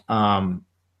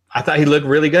 I thought he looked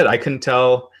really good. I couldn't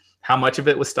tell how much of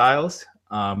it was Styles,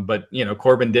 but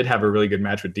Corbin did have a really good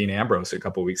match with Dean Ambrose a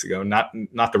couple of weeks ago. Not the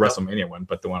WrestleMania one,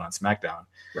 but the one on SmackDown.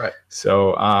 Right.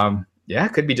 So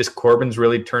it could be just Corbin's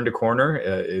really turned a corner.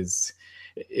 Is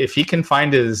if he can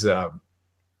find his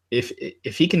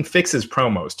if he can fix his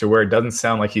promos to where it doesn't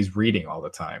sound like he's reading all the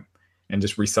time, and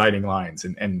just reciting lines,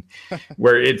 and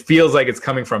where it feels like it's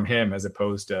coming from him as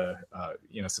opposed to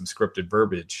some scripted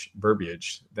verbiage,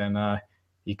 then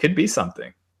he could be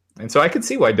something. And so I could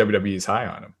see why WWE is high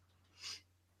on him.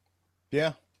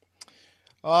 Yeah.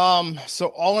 So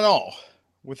all in all,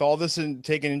 with all this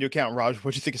taken into account, Raj,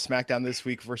 what do you think of SmackDown this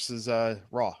week versus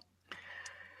Raw?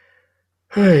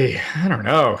 Hey, I don't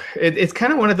know. It's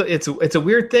kind of one of the. It's a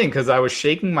weird thing because I was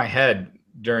shaking my head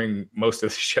during most of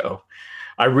the show.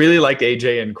 I really liked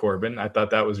AJ and Corbin. I thought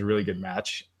that was a really good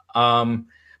match.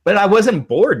 But I wasn't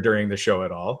bored during the show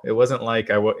at all. It wasn't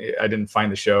like I didn't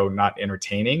find the show not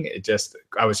entertaining.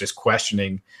 I was just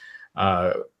questioning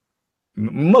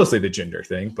mostly the gender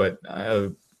thing. But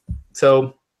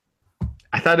so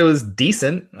I thought it was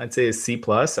decent. I'd say a C+.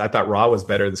 I thought Raw was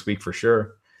better this week for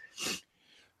sure.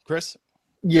 Chris?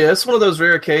 Yeah, it's one of those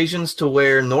rare occasions to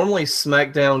where normally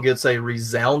SmackDown gets a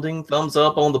resounding thumbs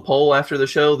up on the poll after the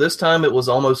show. This time it was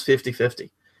almost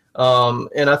 50-50.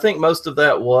 And I think most of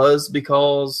that was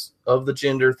because of the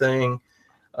gender thing.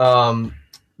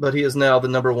 But he is now the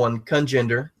number one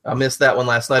congender. I missed that one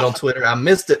last night on Twitter. I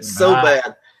missed it so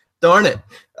bad. Darn it.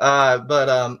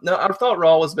 No, I thought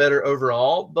Raw was better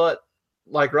overall. But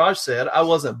like Raj said, I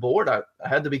wasn't bored. I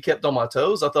had to be kept on my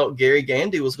toes. I thought Gary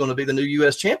Gandy was going to be the new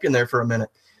U.S. champion there for a minute.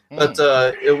 But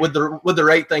with the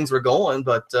rate things were going.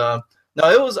 But no,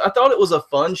 I thought it was a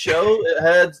fun show. It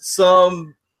had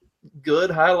some good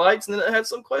highlights, and then it had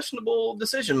some questionable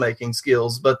decision-making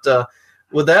skills. But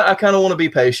with that, I kind of want to be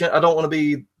patient. I don't want to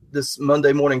be this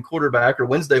Monday morning quarterback or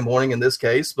Wednesday morning in this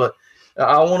case, but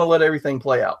I want to let everything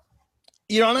play out.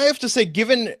 And I have to say,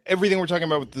 given everything we're talking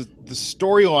about with the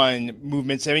storyline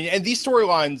movements, I mean, and these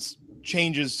storylines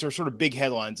changes are sort of big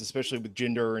headlines, especially with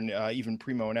Jinder and even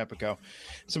Primo and Epico,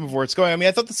 some of where it's going. I mean,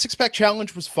 I thought the six-pack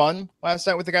challenge was fun last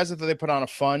night with the guys. I thought they put on a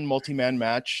fun multi-man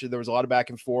match. There was a lot of back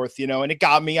and forth, and it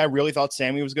got me. I really thought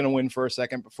Sammy was going to win for a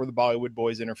second before the Bollywood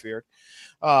Boys interfered.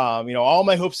 All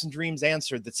my hopes and dreams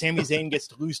answered that Sami Zayn gets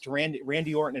to lose to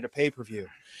Randy Orton at a pay-per-view.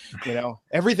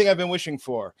 Everything I've been wishing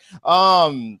for.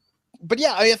 But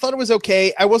yeah, I thought it was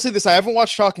okay. I will say this. I haven't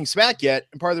watched Talking Smack yet.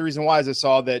 And part of the reason why is I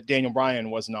saw that Daniel Bryan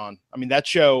wasn't on. I mean, that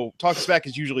show, Talking Smack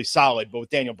is usually solid, but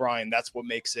with Daniel Bryan, that's what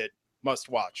makes it must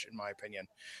watch, in my opinion.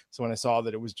 So when I saw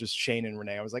that it was just Shane and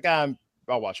Renee, I was like, I'll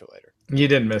watch it later. You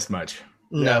didn't miss much.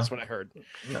 No, that's what I heard.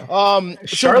 No.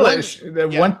 Charlotte,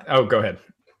 go ahead.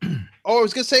 I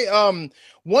was going to say,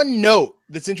 one note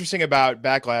that's interesting about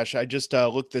Backlash. I just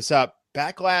looked this up.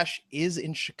 Backlash is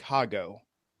in Chicago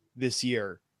this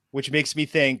year, which makes me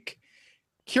think,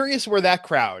 curious where that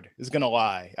crowd is going to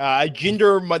lie.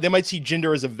 Jinder, they might see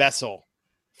Jinder as a vessel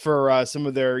for some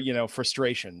of their,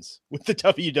 frustrations with the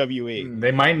WWE.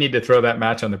 They might need to throw that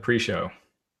match on the pre-show.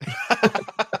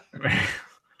 Yeah.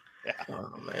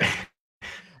 Oh, man.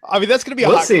 I mean, that's going to be.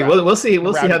 We'll see. We'll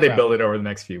see how they build it over the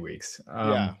next few weeks.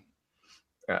 But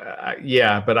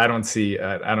I don't see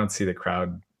the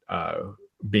crowd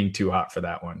being too hot for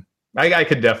that one. I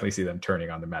could definitely see them turning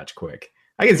on the match quick.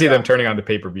 I can see them turning on the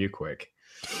pay-per-view quick.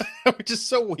 Which is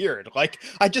so weird. Like,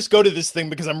 I just go to this thing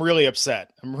because I'm really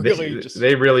upset.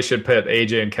 They really should put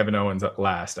AJ and Kevin Owens at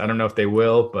last. I don't know if they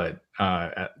will, but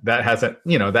that has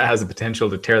the potential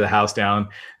to tear the house down.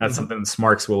 That's something the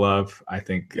Smarks will love. I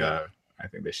think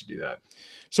they should do that.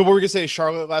 So what were we gonna say?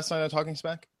 Charlotte last night on Talking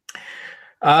Smack?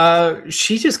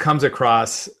 She just comes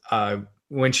across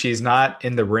when she's not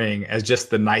in the ring as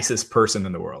just the nicest person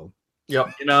in the world.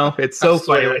 Yep. It's so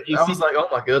funny. I was like, oh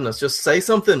my goodness, just say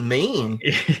something mean.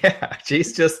 Yeah.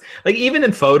 She's just like, even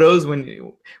in photos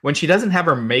when she doesn't have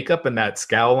her makeup and that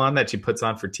scowl on that she puts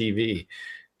on for TV,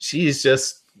 she's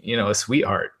just, a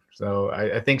sweetheart. So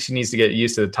I think she needs to get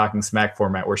used to the Talking Smack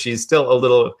format where she's still a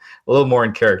little more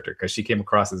in character, because she came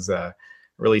across as a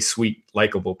really sweet,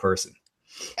 likable person.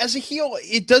 As a heel,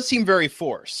 it does seem very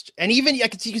forced. And even I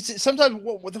could see sometimes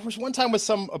there was one time with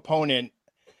some opponent.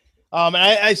 And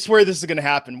I swear this is going to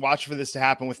happen. Watch for this to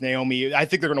happen with Naomi. I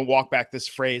think they're going to walk back this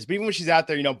phrase. But even when she's out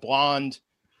there, blonde,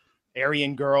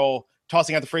 Aryan girl,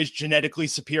 tossing out the phrase genetically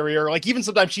superior. Like, even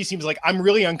sometimes she seems like, I'm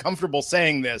really uncomfortable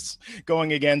saying this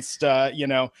going against, a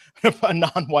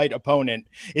non-white opponent.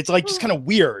 It's like just kind of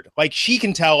weird. Like, she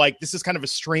can tell, like, this is kind of a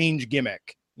strange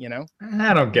gimmick.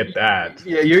 I don't get that.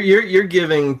 Yeah, you're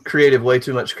giving creative way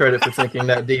too much credit for thinking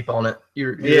that deep on it.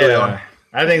 You really are.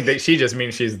 I think that she just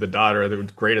means she's the daughter of the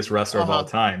greatest wrestler of all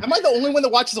time. Am I the only one that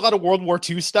watches a lot of World War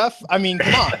II stuff? I mean,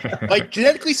 come on. Like,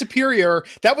 genetically superior,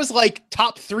 that was like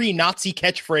top 3 Nazi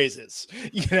catchphrases,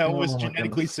 was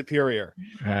genetically superior.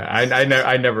 I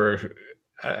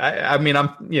mean,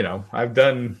 I've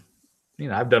done,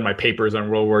 I've done my papers on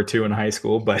World War II in high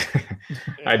school, but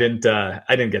I didn't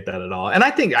get that at all. And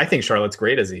I think Charlotte's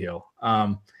great as a heel.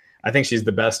 I think she's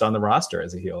the best on the roster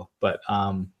as a heel, but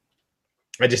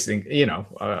I just think,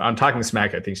 on Talking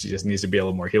Smack, I think she just needs to be a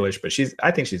little more heelish, but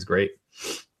I think she's great.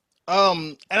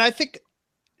 And I think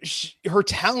her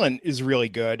talent is really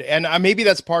good. And maybe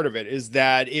that's part of it, is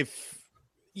that if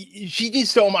she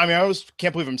needs to, I always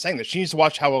can't believe I'm saying this. She needs to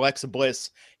watch how Alexa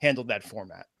Bliss handled that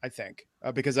format, I think,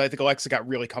 because I think Alexa got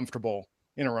really comfortable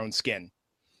in her own skin,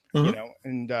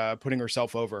 and putting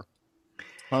herself over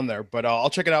on there. But I'll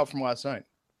check it out from last night.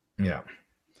 Yeah.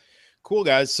 Cool,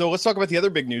 guys. So let's talk about the other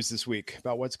big news this week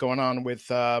about what's going on with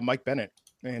Mike Bennett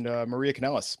and Maria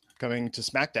Kanellis coming to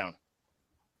SmackDown.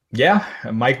 Yeah,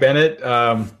 Mike Bennett.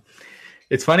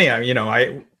 It's funny.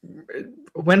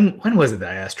 When was it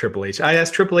that I asked Triple H? I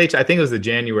asked Triple H, I think it was the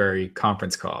January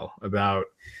conference call about,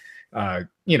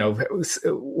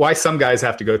 why some guys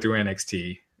have to go through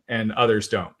NXT and others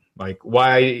don't. Like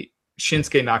why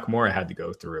Shinsuke Nakamura had to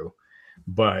go through,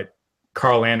 but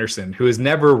Carl Anderson, who has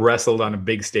never wrestled on a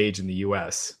big stage in the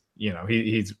U.S.,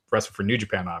 he's wrestled for New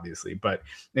Japan, obviously, but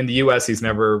in the U.S., he's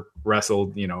never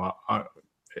wrestled,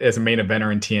 as a main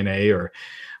eventer in TNA or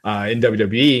in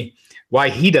WWE. Why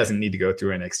he doesn't need to go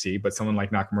through NXT, but someone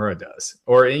like Nakamura does,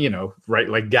 or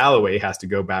like Galloway has to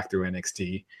go back through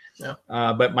NXT. Yeah.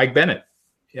 But Mike Bennett,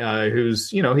 who's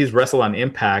he's wrestled on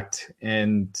Impact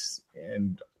and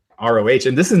ROH,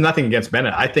 and this is nothing against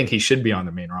Bennett. I think he should be on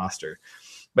the main roster,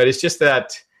 but it's just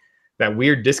that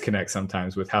weird disconnect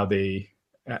sometimes with how they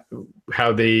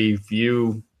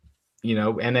view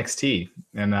NXT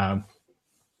and.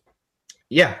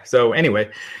 So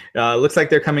anyway, looks like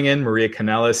they're coming in, Maria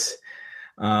Kanellis.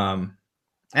 And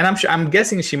I'm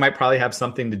guessing she might probably have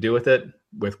something to do with it,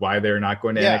 with why they're not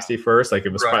going to NXT first. Like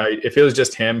if it was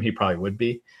just him, he probably would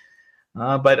be.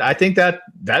 But I think that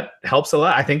helps a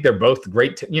lot. I think they're both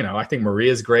great. I think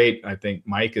Maria's great. I think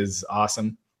Mike is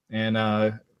awesome. And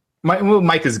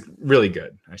Mike is really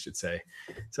good, I should say.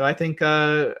 So I think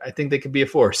they could be a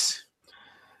force.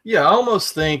 Yeah, I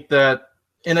almost think that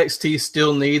NXT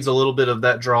still needs a little bit of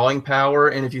that drawing power.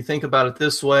 And if you think about it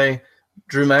this way,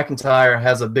 Drew McIntyre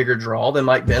has a bigger draw than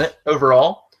Mike Bennett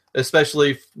overall,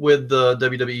 especially with the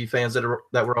WWE fans that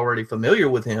were already familiar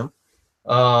with him.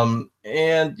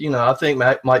 I think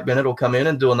Mike Bennett will come in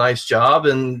and do a nice job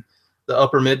in the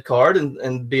upper mid card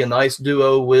and be a nice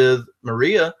duo with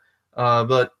Maria.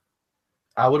 But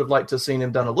I would have liked to have seen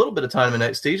him done a little bit of time in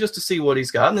NXT just to see what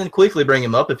he's got, and then quickly bring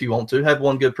him up if you want to. Have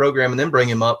one good program and then bring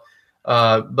him up.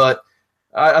 But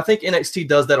I think NXT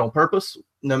does that on purpose,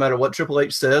 no matter what Triple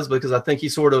H says, because I think he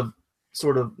sort of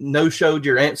no-showed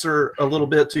your answer a little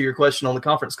bit to your question on the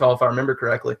conference call, if I remember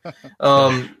correctly.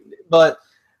 But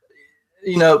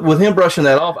with him brushing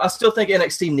that off, I still think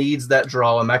NXT needs that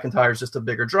draw, and McIntyre's just a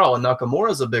bigger draw, and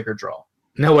Nakamura's a bigger draw.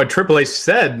 No, what Triple H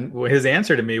said, his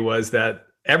answer to me was that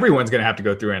everyone's going to have to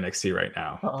go through NXT right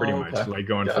now, pretty much, like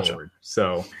going forward.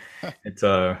 So it's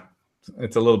a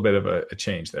little bit of a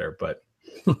change there, but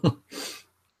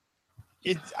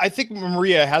I think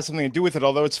Maria has something to do with it.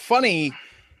 Although it's funny,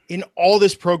 in all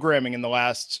this programming in the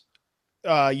last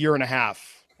year and a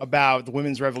half about the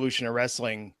women's revolution in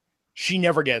wrestling, she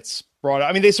never gets brought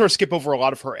up. They sort of skip over a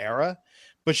lot of her era,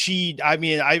 but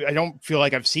I don't feel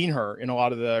like I've seen her in a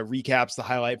lot of the recaps, the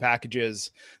highlight packages,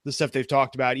 the stuff they've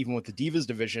talked about, even with the Divas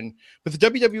division. But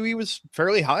the WWE was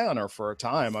fairly high on her for a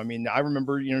time. I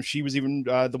remember, she was even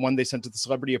the one they sent to the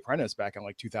Celebrity Apprentice back in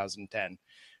like 2010.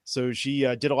 So she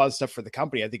did a lot of stuff for the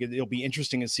company. I think it'll be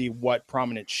interesting to see what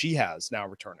prominence she has now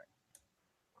returning.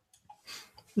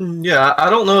 Yeah, I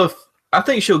don't know I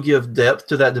think she'll give depth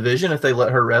to that division if they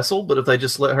let her wrestle, but if they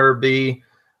just let her be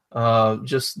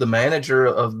just the manager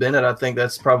of Bennett, I think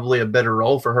that's probably a better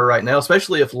role for her right now,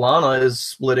 especially if Lana is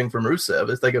splitting from Rusev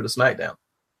if they go to SmackDown.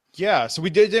 Yeah, so we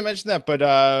did mention that,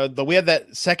 but we had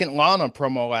that second Lana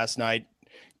promo last night.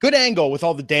 Good angle with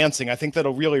all the dancing. I think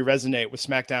that'll really resonate with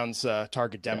SmackDown's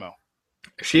target demo.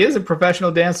 She is a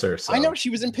professional dancer. So. I know, she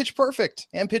was in Pitch Perfect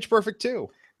and Pitch Perfect 2.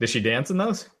 Did she dance in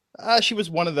those? She was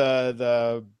one of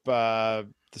the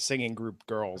singing group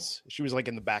girls. She was like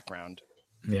in the background.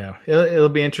 Yeah, it'll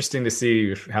be interesting to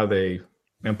see how they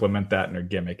implement that in her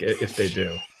gimmick, if they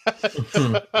do.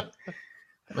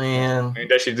 Man,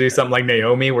 does she do something like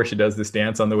Naomi, where she does this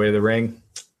dance on the way to the ring?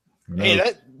 No.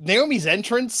 Hey, Naomi's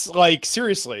entrance, like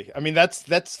seriously, that's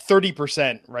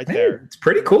 30% right there. It's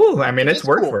pretty cool. It's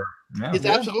worked for her. Yeah. It's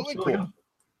absolutely cool.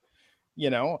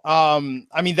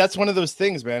 That's one of those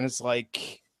things, man. It's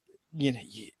like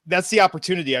that's the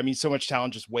opportunity. I mean, so much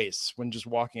talent just wastes when just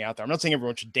walking out there. I'm not saying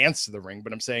everyone should dance to the ring,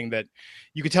 but I'm saying that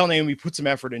you could tell Naomi put some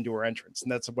effort into her entrance,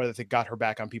 and that's what I think got her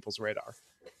back on people's radar.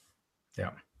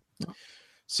 Yeah.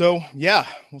 So yeah,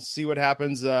 we'll see what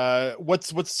happens.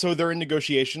 So they're in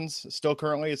negotiations still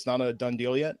currently. It's not a done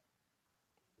deal yet.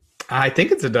 I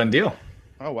think it's a done deal.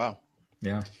 Oh, wow.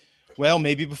 Yeah. Well,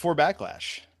 maybe before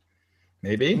Backlash.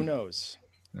 Maybe. Who knows?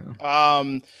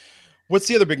 No. What's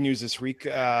the other big news this week?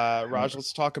 Raj,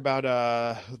 let's talk about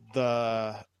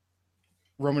the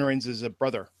Roman Reigns'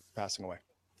 brother passing away.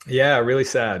 Yeah, really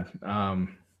sad. Matt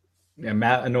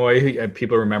Anoa'i,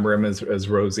 people remember him as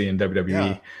Rosie in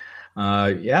WWE.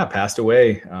 Passed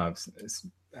away. I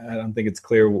don't think it's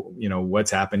clear,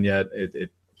 what's happened yet.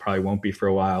 It probably won't be for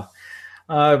a while.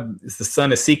 It's the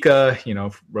son of Sika,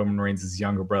 Roman Reigns'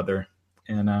 younger brother.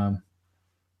 And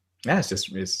it's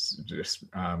just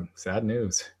sad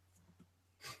news.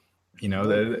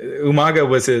 The Umaga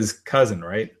was his cousin,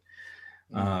 right?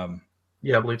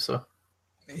 Yeah, I believe so.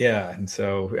 Yeah, and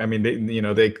so I mean,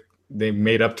 they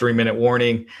made up 3-minute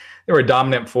warning. They were a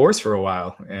dominant force for a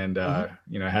while, and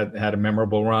had a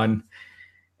memorable run,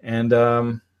 and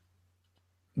and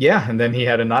then he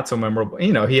had a not so memorable.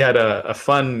 He had a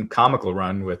fun comical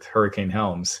run with Hurricane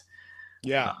Helms,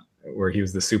 where he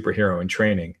was the superhero in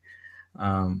training.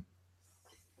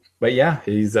 But yeah,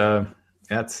 he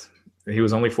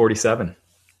was only 47.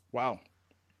 Wow.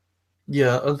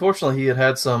 Yeah, unfortunately, he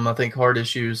had some, I think, heart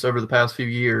issues over the past few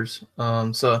years.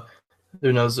 So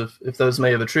who knows if those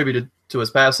may have attributed to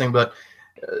his passing. But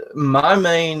my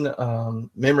main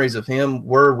memories of him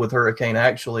were with Hurricane,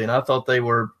 actually, and I thought they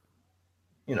were,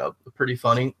 a pretty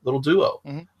funny little duo.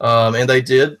 Mm-hmm. And they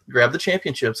did grab the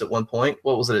championships at one point.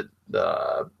 What was it?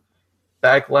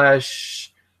 Backlash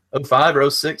 05 or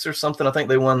 06 or something. I think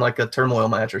they won like a turmoil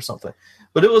match or something.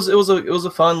 But it was a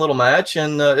fun little match,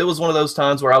 and it was one of those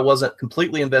times where I wasn't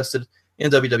completely invested in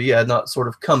WWE. I had not sort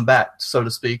of come back, so to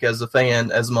speak, as a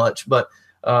fan as much. But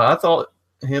I thought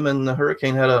him and the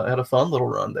Hurricane had a fun little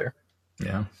run there.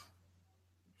 Yeah.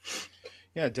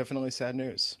 Yeah, definitely sad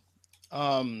news.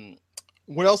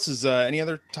 What else is any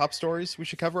other top stories we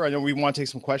should cover? I know we want to take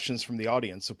some questions from the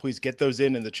audience, so please get those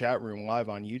in the chat room live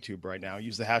on YouTube right now.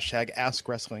 Use the hashtag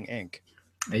AskWrestlingInc.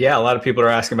 Yeah, a lot of people are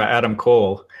asking about Adam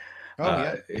Cole.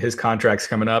 Oh, his contract's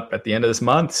coming up at the end of this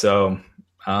month. So,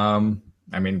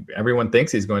 everyone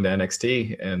thinks he's going to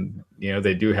NXT, and,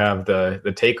 they do have the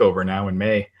takeover now in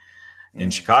May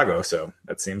in Chicago. So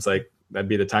that seems like that'd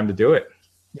be the time to do it.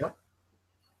 Yep.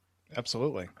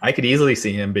 Absolutely. I could easily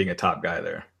see him being a top guy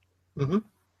there. Mm-hmm.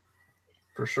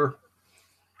 For sure.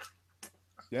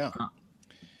 Yeah.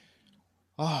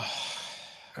 Oh,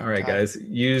 all right, guys,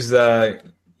 use the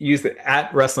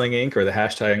 @Wrestling Inc. or the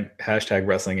hashtag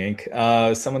Wrestling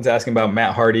Inc. Someone's asking about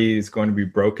Matt Hardy is going to be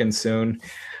broken soon.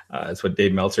 That's what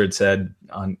Dave Meltzer had said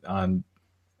on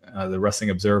the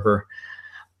Wrestling Observer.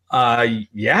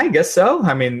 Yeah, I guess so.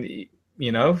 I mean,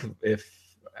 if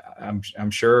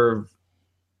I'm sure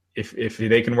if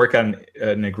they can work on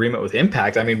an agreement with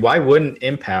Impact, I mean, why wouldn't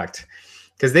Impact?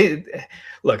 Because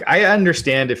I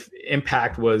understand if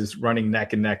Impact was running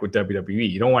neck and neck with WWE,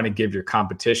 you don't want to give your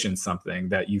competition something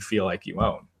that you feel like you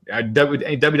own.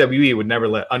 WWE would never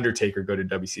let Undertaker go to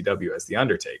WCW as the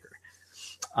Undertaker.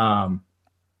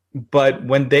 But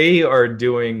when they are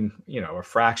doing, a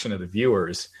fraction of the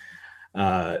viewers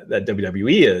that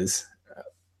WWE is,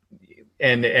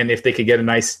 and if they could get a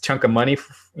nice chunk of money,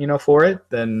 for it,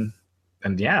 then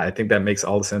yeah, I think that makes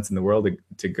all the sense in the world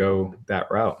to go that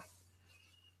route.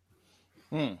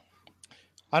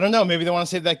 I don't know. Maybe they want to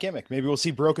save that gimmick. Maybe we'll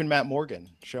see broken Matt Morgan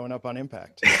showing up on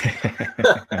Impact.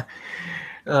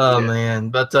 Man.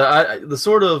 But the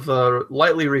sort of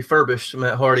lightly refurbished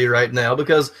Matt Hardy right now,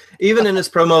 because even in his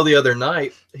promo the other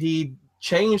night, he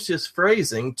changed his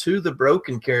phrasing to the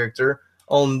broken character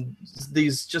on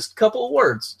these just couple of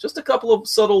words, just a couple of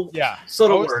subtle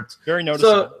words. Very noticeable.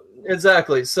 So,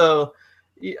 exactly. So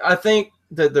I think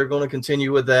that they're going to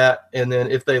continue with that. And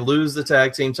then if they lose the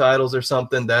tag team titles or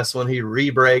something, that's when he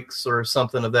re-breaks or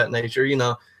something of that nature,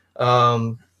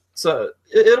 So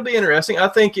it'll be interesting. I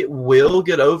think it will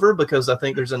get over because I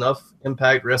think there's enough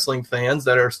Impact Wrestling fans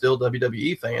that are still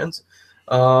WWE fans.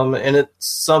 And it's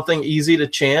something easy to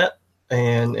chant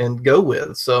and go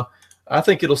with. So I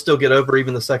think it'll still get over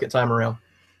even the second time around.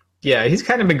 Yeah, he's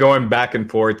kind of been going back and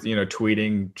forth,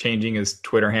 tweeting, changing his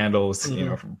Twitter handles,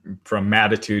 from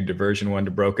Mattitude to version 1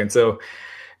 to broken. So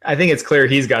I think it's clear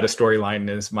he's got a storyline in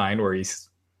his mind where he's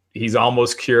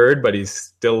almost cured, but he's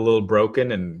still a little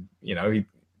broken, and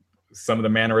some of the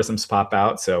mannerisms pop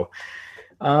out. So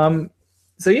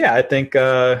yeah, I think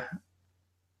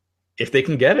if they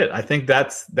can get it, I think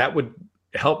that would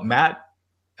help Matt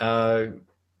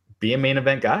be a main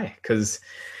event guy, because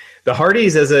the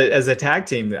Hardys as a tag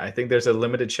team, I think there's a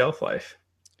limited shelf life.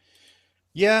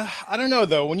 Yeah, I don't know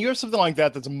though. When you have something like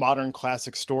that that's a modern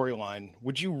classic storyline,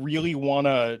 would you really want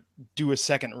to do a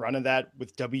second run of that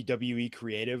with WWE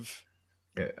Creative?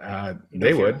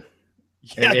 They would.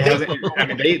 Yeah,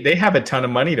 they have a ton of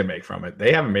money to make from it.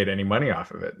 They haven't made any money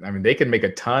off of it. I mean, they could make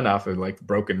a ton off of like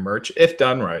broken merch if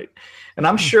done right. And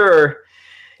I'm sure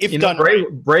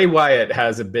Bray Wyatt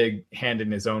has a big hand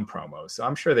in his own promo, so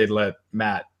I'm sure they'd let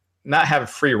Matt not have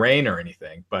free reign or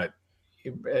anything, but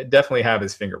definitely have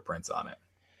his fingerprints on it.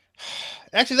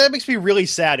 Actually, that makes me really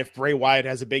sad if Bray Wyatt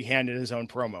has a big hand in his own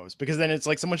promos, because then it's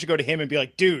like someone should go to him and be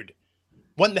like, dude,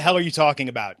 what in the hell are you talking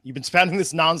about? You've been spouting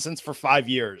this nonsense for 5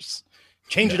 years.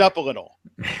 Change it up a little.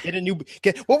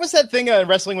 What was that thing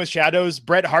Wrestling with Shadows?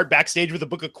 Bret Hart backstage with a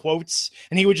book of quotes,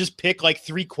 and he would just pick like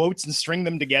 3 quotes and string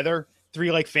them together.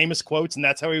 3 like famous quotes, and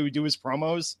that's how he would do his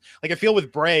promos. Like I feel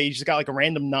with Bray, he's just got like a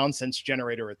random nonsense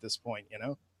generator at this point, you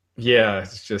know? Yeah,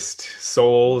 it's just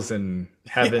souls and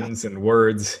heavens and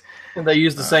words. And they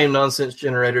used the same nonsense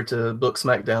generator to book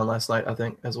SmackDown last night, I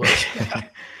think, as well.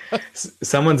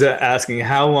 Someone's asking,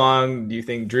 how long do you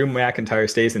think Drew McIntyre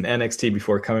stays in NXT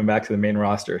before coming back to the main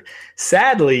roster?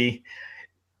 Sadly,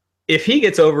 if he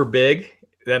gets over big,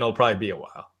 then it'll probably be a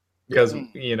while. Because,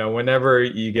 whenever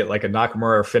you get like a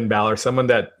Nakamura or Finn Balor, someone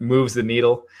that moves the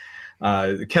needle,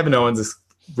 Kevin Owens is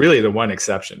really the one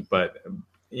exception. But,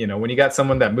 when you got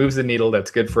someone that moves the needle,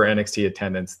 that's good for NXT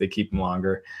attendance, they keep him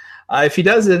longer. If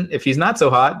he's not so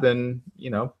hot, then,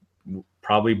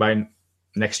 probably by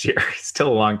next year. It's still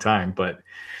a long time, but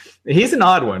he's an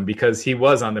odd one because he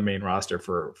was on the main roster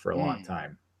for a long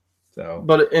time. So,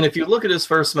 and if you look at his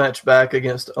first match back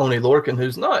against Oney Lorcan,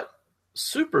 who's not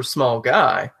super small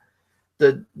guy,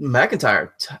 the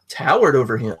McIntyre towered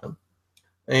over him,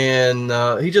 and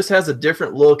he just has a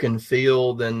different look and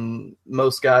feel than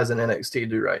most guys in NXT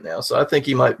do right now. So I think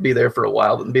he might be there for a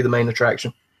while and be the main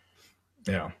attraction.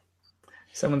 Yeah.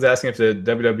 Someone's asking if the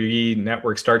WWE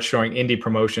network starts showing indie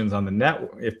promotions on the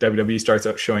network. If WWE starts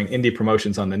showing indie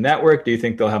promotions on the network, do you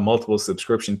think they'll have multiple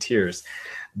subscription tiers?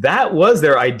 That was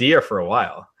their idea for a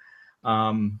while.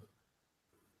 I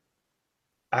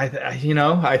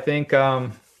think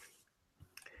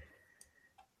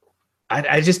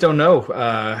I just don't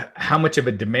know how much of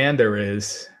a demand there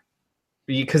is,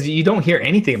 because you don't hear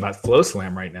anything about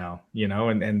FloSlam right now,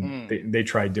 they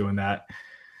tried doing that.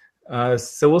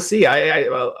 So we'll see.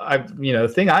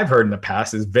 The thing I've heard in the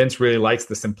past is Vince really likes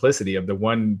the simplicity of the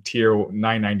one tier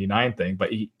 $9.99 thing, but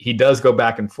he does go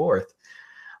back and forth.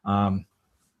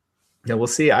 We'll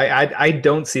see. I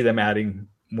don't see them adding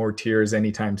more tiers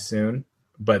anytime soon,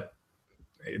 but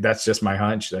that's just my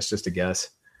hunch. That's just a guess.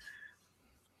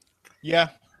 Yeah,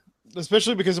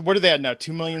 especially because what are they at now?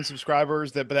 2 million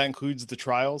subscribers. But that includes the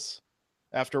trials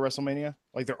after WrestleMania.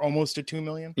 Like they're almost at 2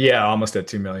 million. Yeah, almost at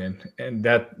 2 million, and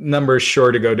that number is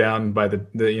sure to go down by the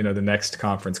next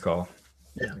conference call.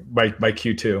 Yeah, by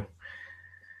Q2.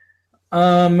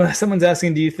 Someone's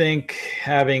asking, do you think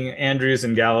having Andrews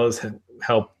and Gallows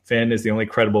help Finn is the only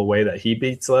credible way that he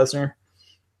beats Lesnar?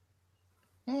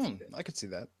 I could see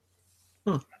that.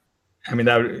 I mean,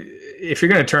 if you're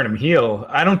going to turn him heel,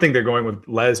 I don't think they're going with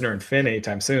Lesnar and Finn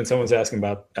anytime soon. Someone's asking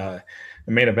about the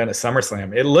main event of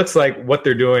SummerSlam. It looks like what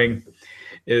they're doing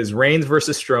is Reigns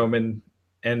versus Strowman,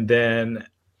 and then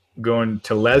going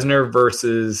to Lesnar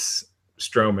versus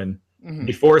Strowman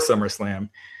before SummerSlam,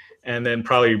 and then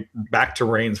probably back to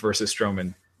Reigns versus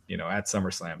Strowman, at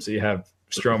SummerSlam. So you have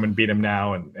Strowman beat him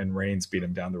now and Reigns beat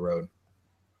him down the road.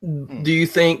 Do you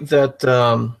think that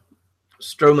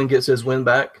Strowman gets his win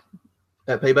back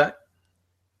at Payback?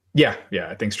 Yeah,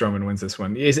 I think Strowman wins this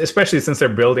one, especially since they're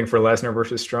building for Lesnar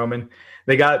versus Strowman.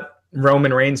 They got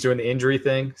Roman Reigns doing the injury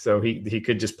thing, so he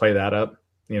could just play that up,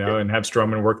 and have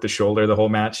Strowman work the shoulder the whole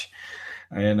match.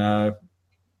 And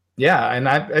and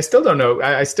I still don't know.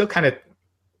 I still kind of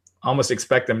almost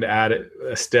expect them to add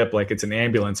a step like it's an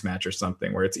ambulance match or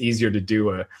something, where it's easier to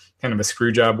do a kind of a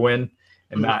screw job win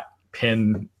and not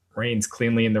pin Reigns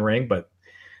cleanly in the ring. But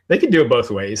they could do it both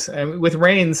ways. And with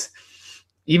Reigns,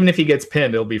 even if he gets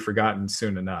pinned, it'll be forgotten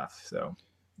soon enough. So,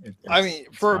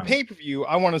 for a pay-per-view,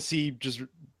 I want to see just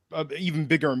an even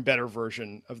bigger and better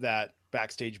version of that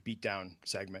backstage beatdown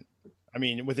segment. I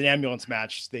mean, with an ambulance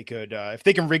match, they could, if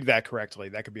they can rig that correctly,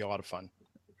 that could be a lot of fun.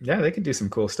 Yeah, they could do some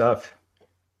cool stuff.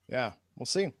 Yeah, we'll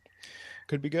see.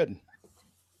 Could be good.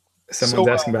 Someone's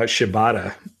asking about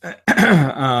Shibata.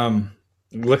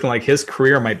 Looking like his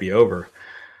career might be over.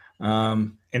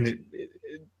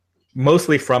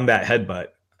 Mostly from that headbutt.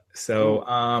 So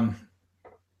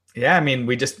Yeah, I mean,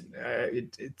 we just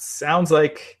it sounds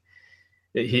like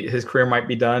his career might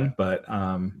be done, but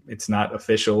it's not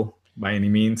official by any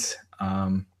means.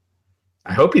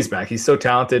 I hope he's back. He's so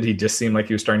talented. He just seemed like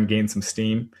he was starting to gain some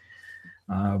steam,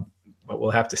 but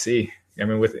we'll have to see. I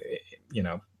mean,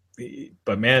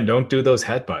 but man, don't do those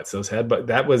headbutts.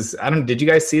 That was, did you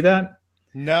guys see that?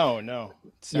 No.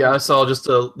 Yeah, I saw just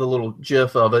the little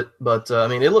GIF of it, but I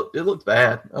mean, it looked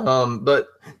bad. But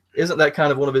isn't that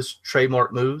kind of one of his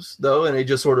trademark moves, though? And he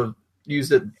just sort of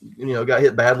used it, got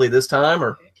hit badly this time,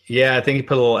 or? Yeah, I think he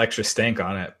put a little extra stank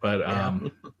on it, but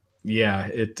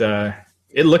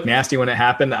it looked nasty when it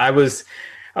happened. I was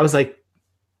like,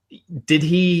 did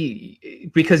he?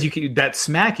 Because that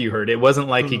smack you heard, it wasn't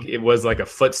like it was like a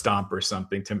foot stomp or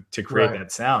something to create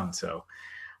that sound. So,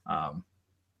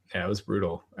 yeah, it was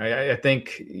brutal. I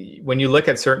think when you look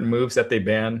at certain moves that they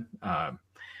ban,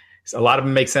 a lot of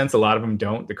them make sense. A lot of them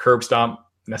don't. The curb stomp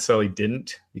necessarily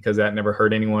didn't, because that never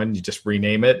hurt anyone. You just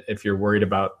rename it if you're worried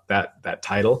about that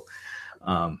title.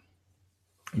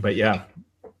 But yeah,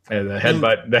 the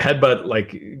headbutt,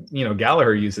 like,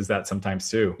 Gallagher uses that sometimes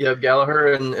too. Yeah,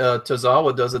 Gallagher, and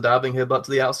Tozawa does a diving headbutt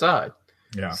to the outside.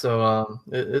 Yeah. So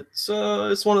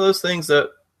it's one of those things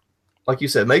that, like you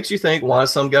said, makes you think why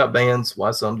some got bans,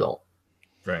 why some don't.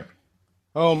 Right.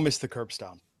 Oh, missed the curb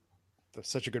stomp.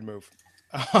 That's such a good move.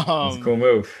 It's a cool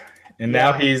move. And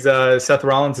now he's Seth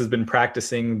Rollins has been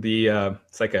practicing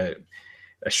it's like a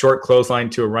short clothesline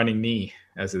to a running knee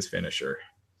as his finisher.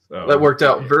 So that worked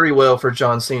out very well for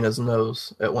John Cena's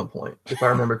nose at one point, if I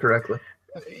remember correctly.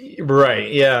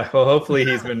 Right. Yeah. Well, hopefully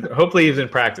he's been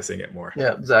practicing it more.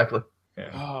 Yeah, exactly.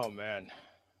 Yeah. Oh man.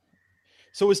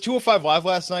 So was 205 Live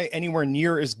last night anywhere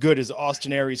near as good as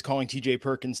Austin Aries calling TJ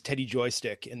Perkins Teddy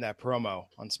Joystick in that promo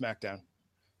on SmackDown?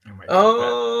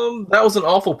 That was an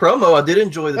awful promo. I did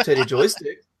enjoy the Teddy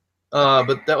Joystick,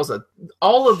 but that was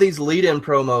all of these lead-in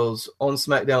promos on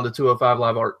SmackDown to 205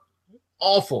 Live are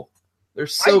awful. They're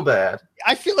so bad.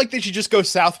 I feel like they should just go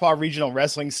Southpaw Regional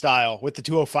Wrestling style with the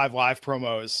 205 Live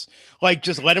promos. Like,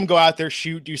 just let them go out there,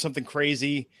 shoot, do something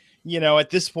crazy. At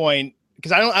this point,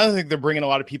 because I don't think they're bringing a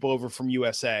lot of people over from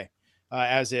USA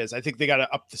as is. I think they got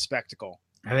to up the spectacle.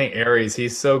 I think Aries,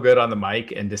 he's so good on the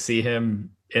mic, and to see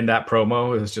him in that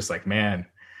promo, it was just like, man,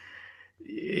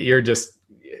 you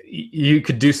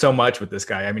could do so much with this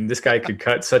guy. I mean, this guy could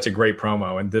cut such a great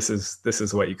promo, and this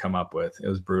is what you come up with. It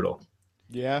was brutal.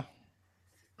 Yeah.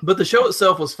 But the show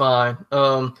itself was fine.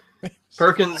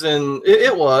 Perkins, and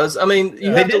it was. I mean,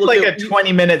 they did like a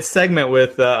 20-minute segment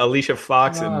with Alicia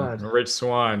Fox and Rich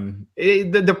Swann.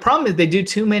 The problem is they do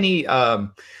too many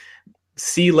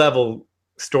C-level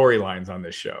storylines on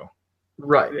this show.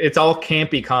 Right. It's all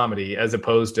campy comedy as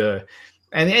opposed to,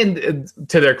 and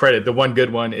to their credit, the one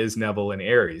good one is Neville and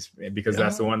Aries, because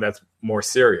that's the one that's more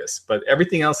serious. But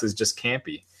everything else is just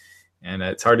campy, and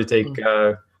it's hard to take.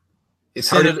 It's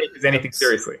hard to take anything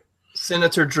seriously.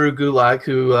 Senator Drew Gulak,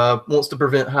 who wants to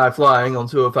prevent high flying on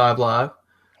 205 Live.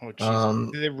 Oh,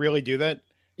 did they really do that?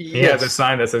 He has a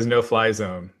sign that says "No Fly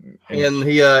Zone," and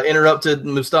he interrupted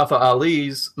Mustafa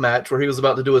Ali's match where he was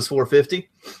about to do his 450,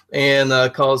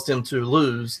 and caused him to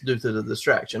lose due to the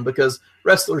distraction, because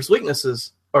wrestlers'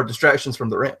 weaknesses are distractions from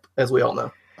the ramp, as we all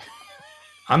know.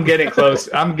 I'm getting close.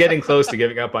 I'm getting close to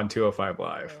giving up on 205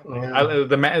 Live.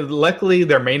 Yeah. Luckily,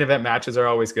 their main event matches are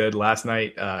always good. Last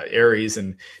night, Aries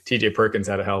and TJ Perkins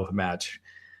had a hell of a match,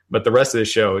 but the rest of the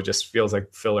show just feels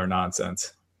like filler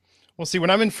nonsense. Well, see,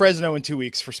 when I'm in Fresno in 2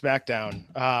 weeks for SmackDown,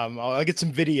 I'll get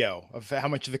some video of how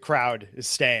much of the crowd is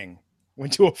staying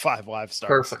when 205 Live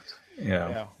starts. Perfect.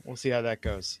 Yeah, we'll see how that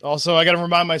goes. Also, I got to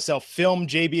remind myself, film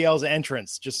JBL's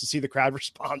entrance just to see the crowd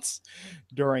response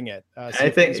during it. I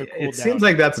think it seems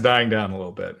like that's dying down a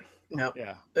little bit. Yep.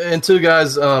 Yeah. And two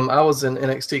guys, I was in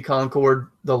NXT Concord,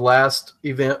 the last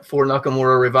event for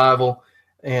Nakamura Revival,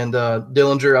 and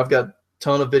Dillinger. I've got a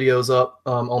ton of videos up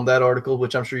on that article,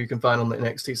 which I'm sure you can find on the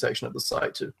NXT section of the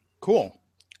site too. Cool.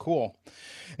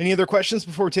 Any other questions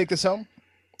before we take this home?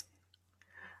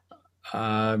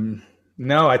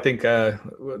 No, I think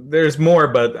there's more,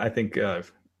 but I think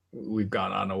we've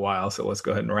gone on a while, so let's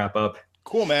go ahead and wrap up.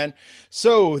 Cool, man.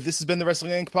 So this has been the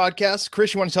Wrestling Inc. podcast.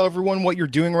 Chris, you want to tell everyone what you're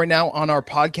doing right now on our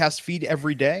podcast feed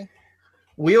every day?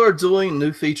 We are doing a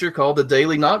new feature called the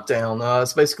Daily Knockdown.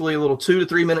 It's basically a little 2 to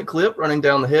 3 minute clip running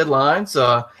down the headlines,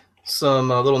 some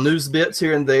little news bits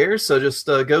here and there. So just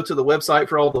go to the website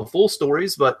for all the full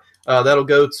stories, but that'll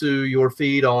go to your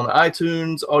feed on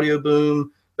iTunes, Audio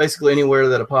Boom, basically anywhere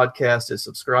that a podcast is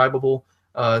subscribable.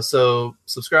 So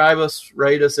subscribe us,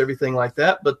 rate us, everything like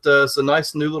that. But it's a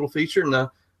nice new little feature, and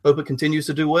Hope it continues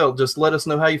to do well. Just let us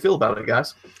know how you feel about it,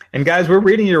 guys. And guys, we're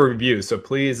reading your reviews, so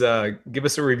please give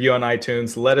us a review on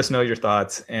iTunes. Let us know your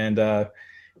thoughts, and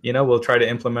we'll try to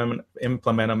implement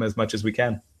them as much as we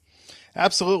can.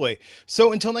 Absolutely.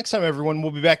 So until next time, everyone,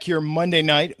 we'll be back here Monday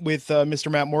night with Mr.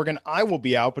 Matt Morgan. I will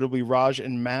be out, but it'll be Raj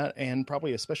and Matt and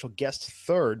probably a special guest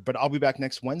third. But I'll be back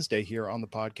next Wednesday here on the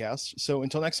podcast. So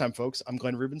until next time, folks, I'm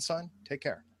Glenn Rubenstein. Take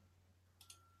care.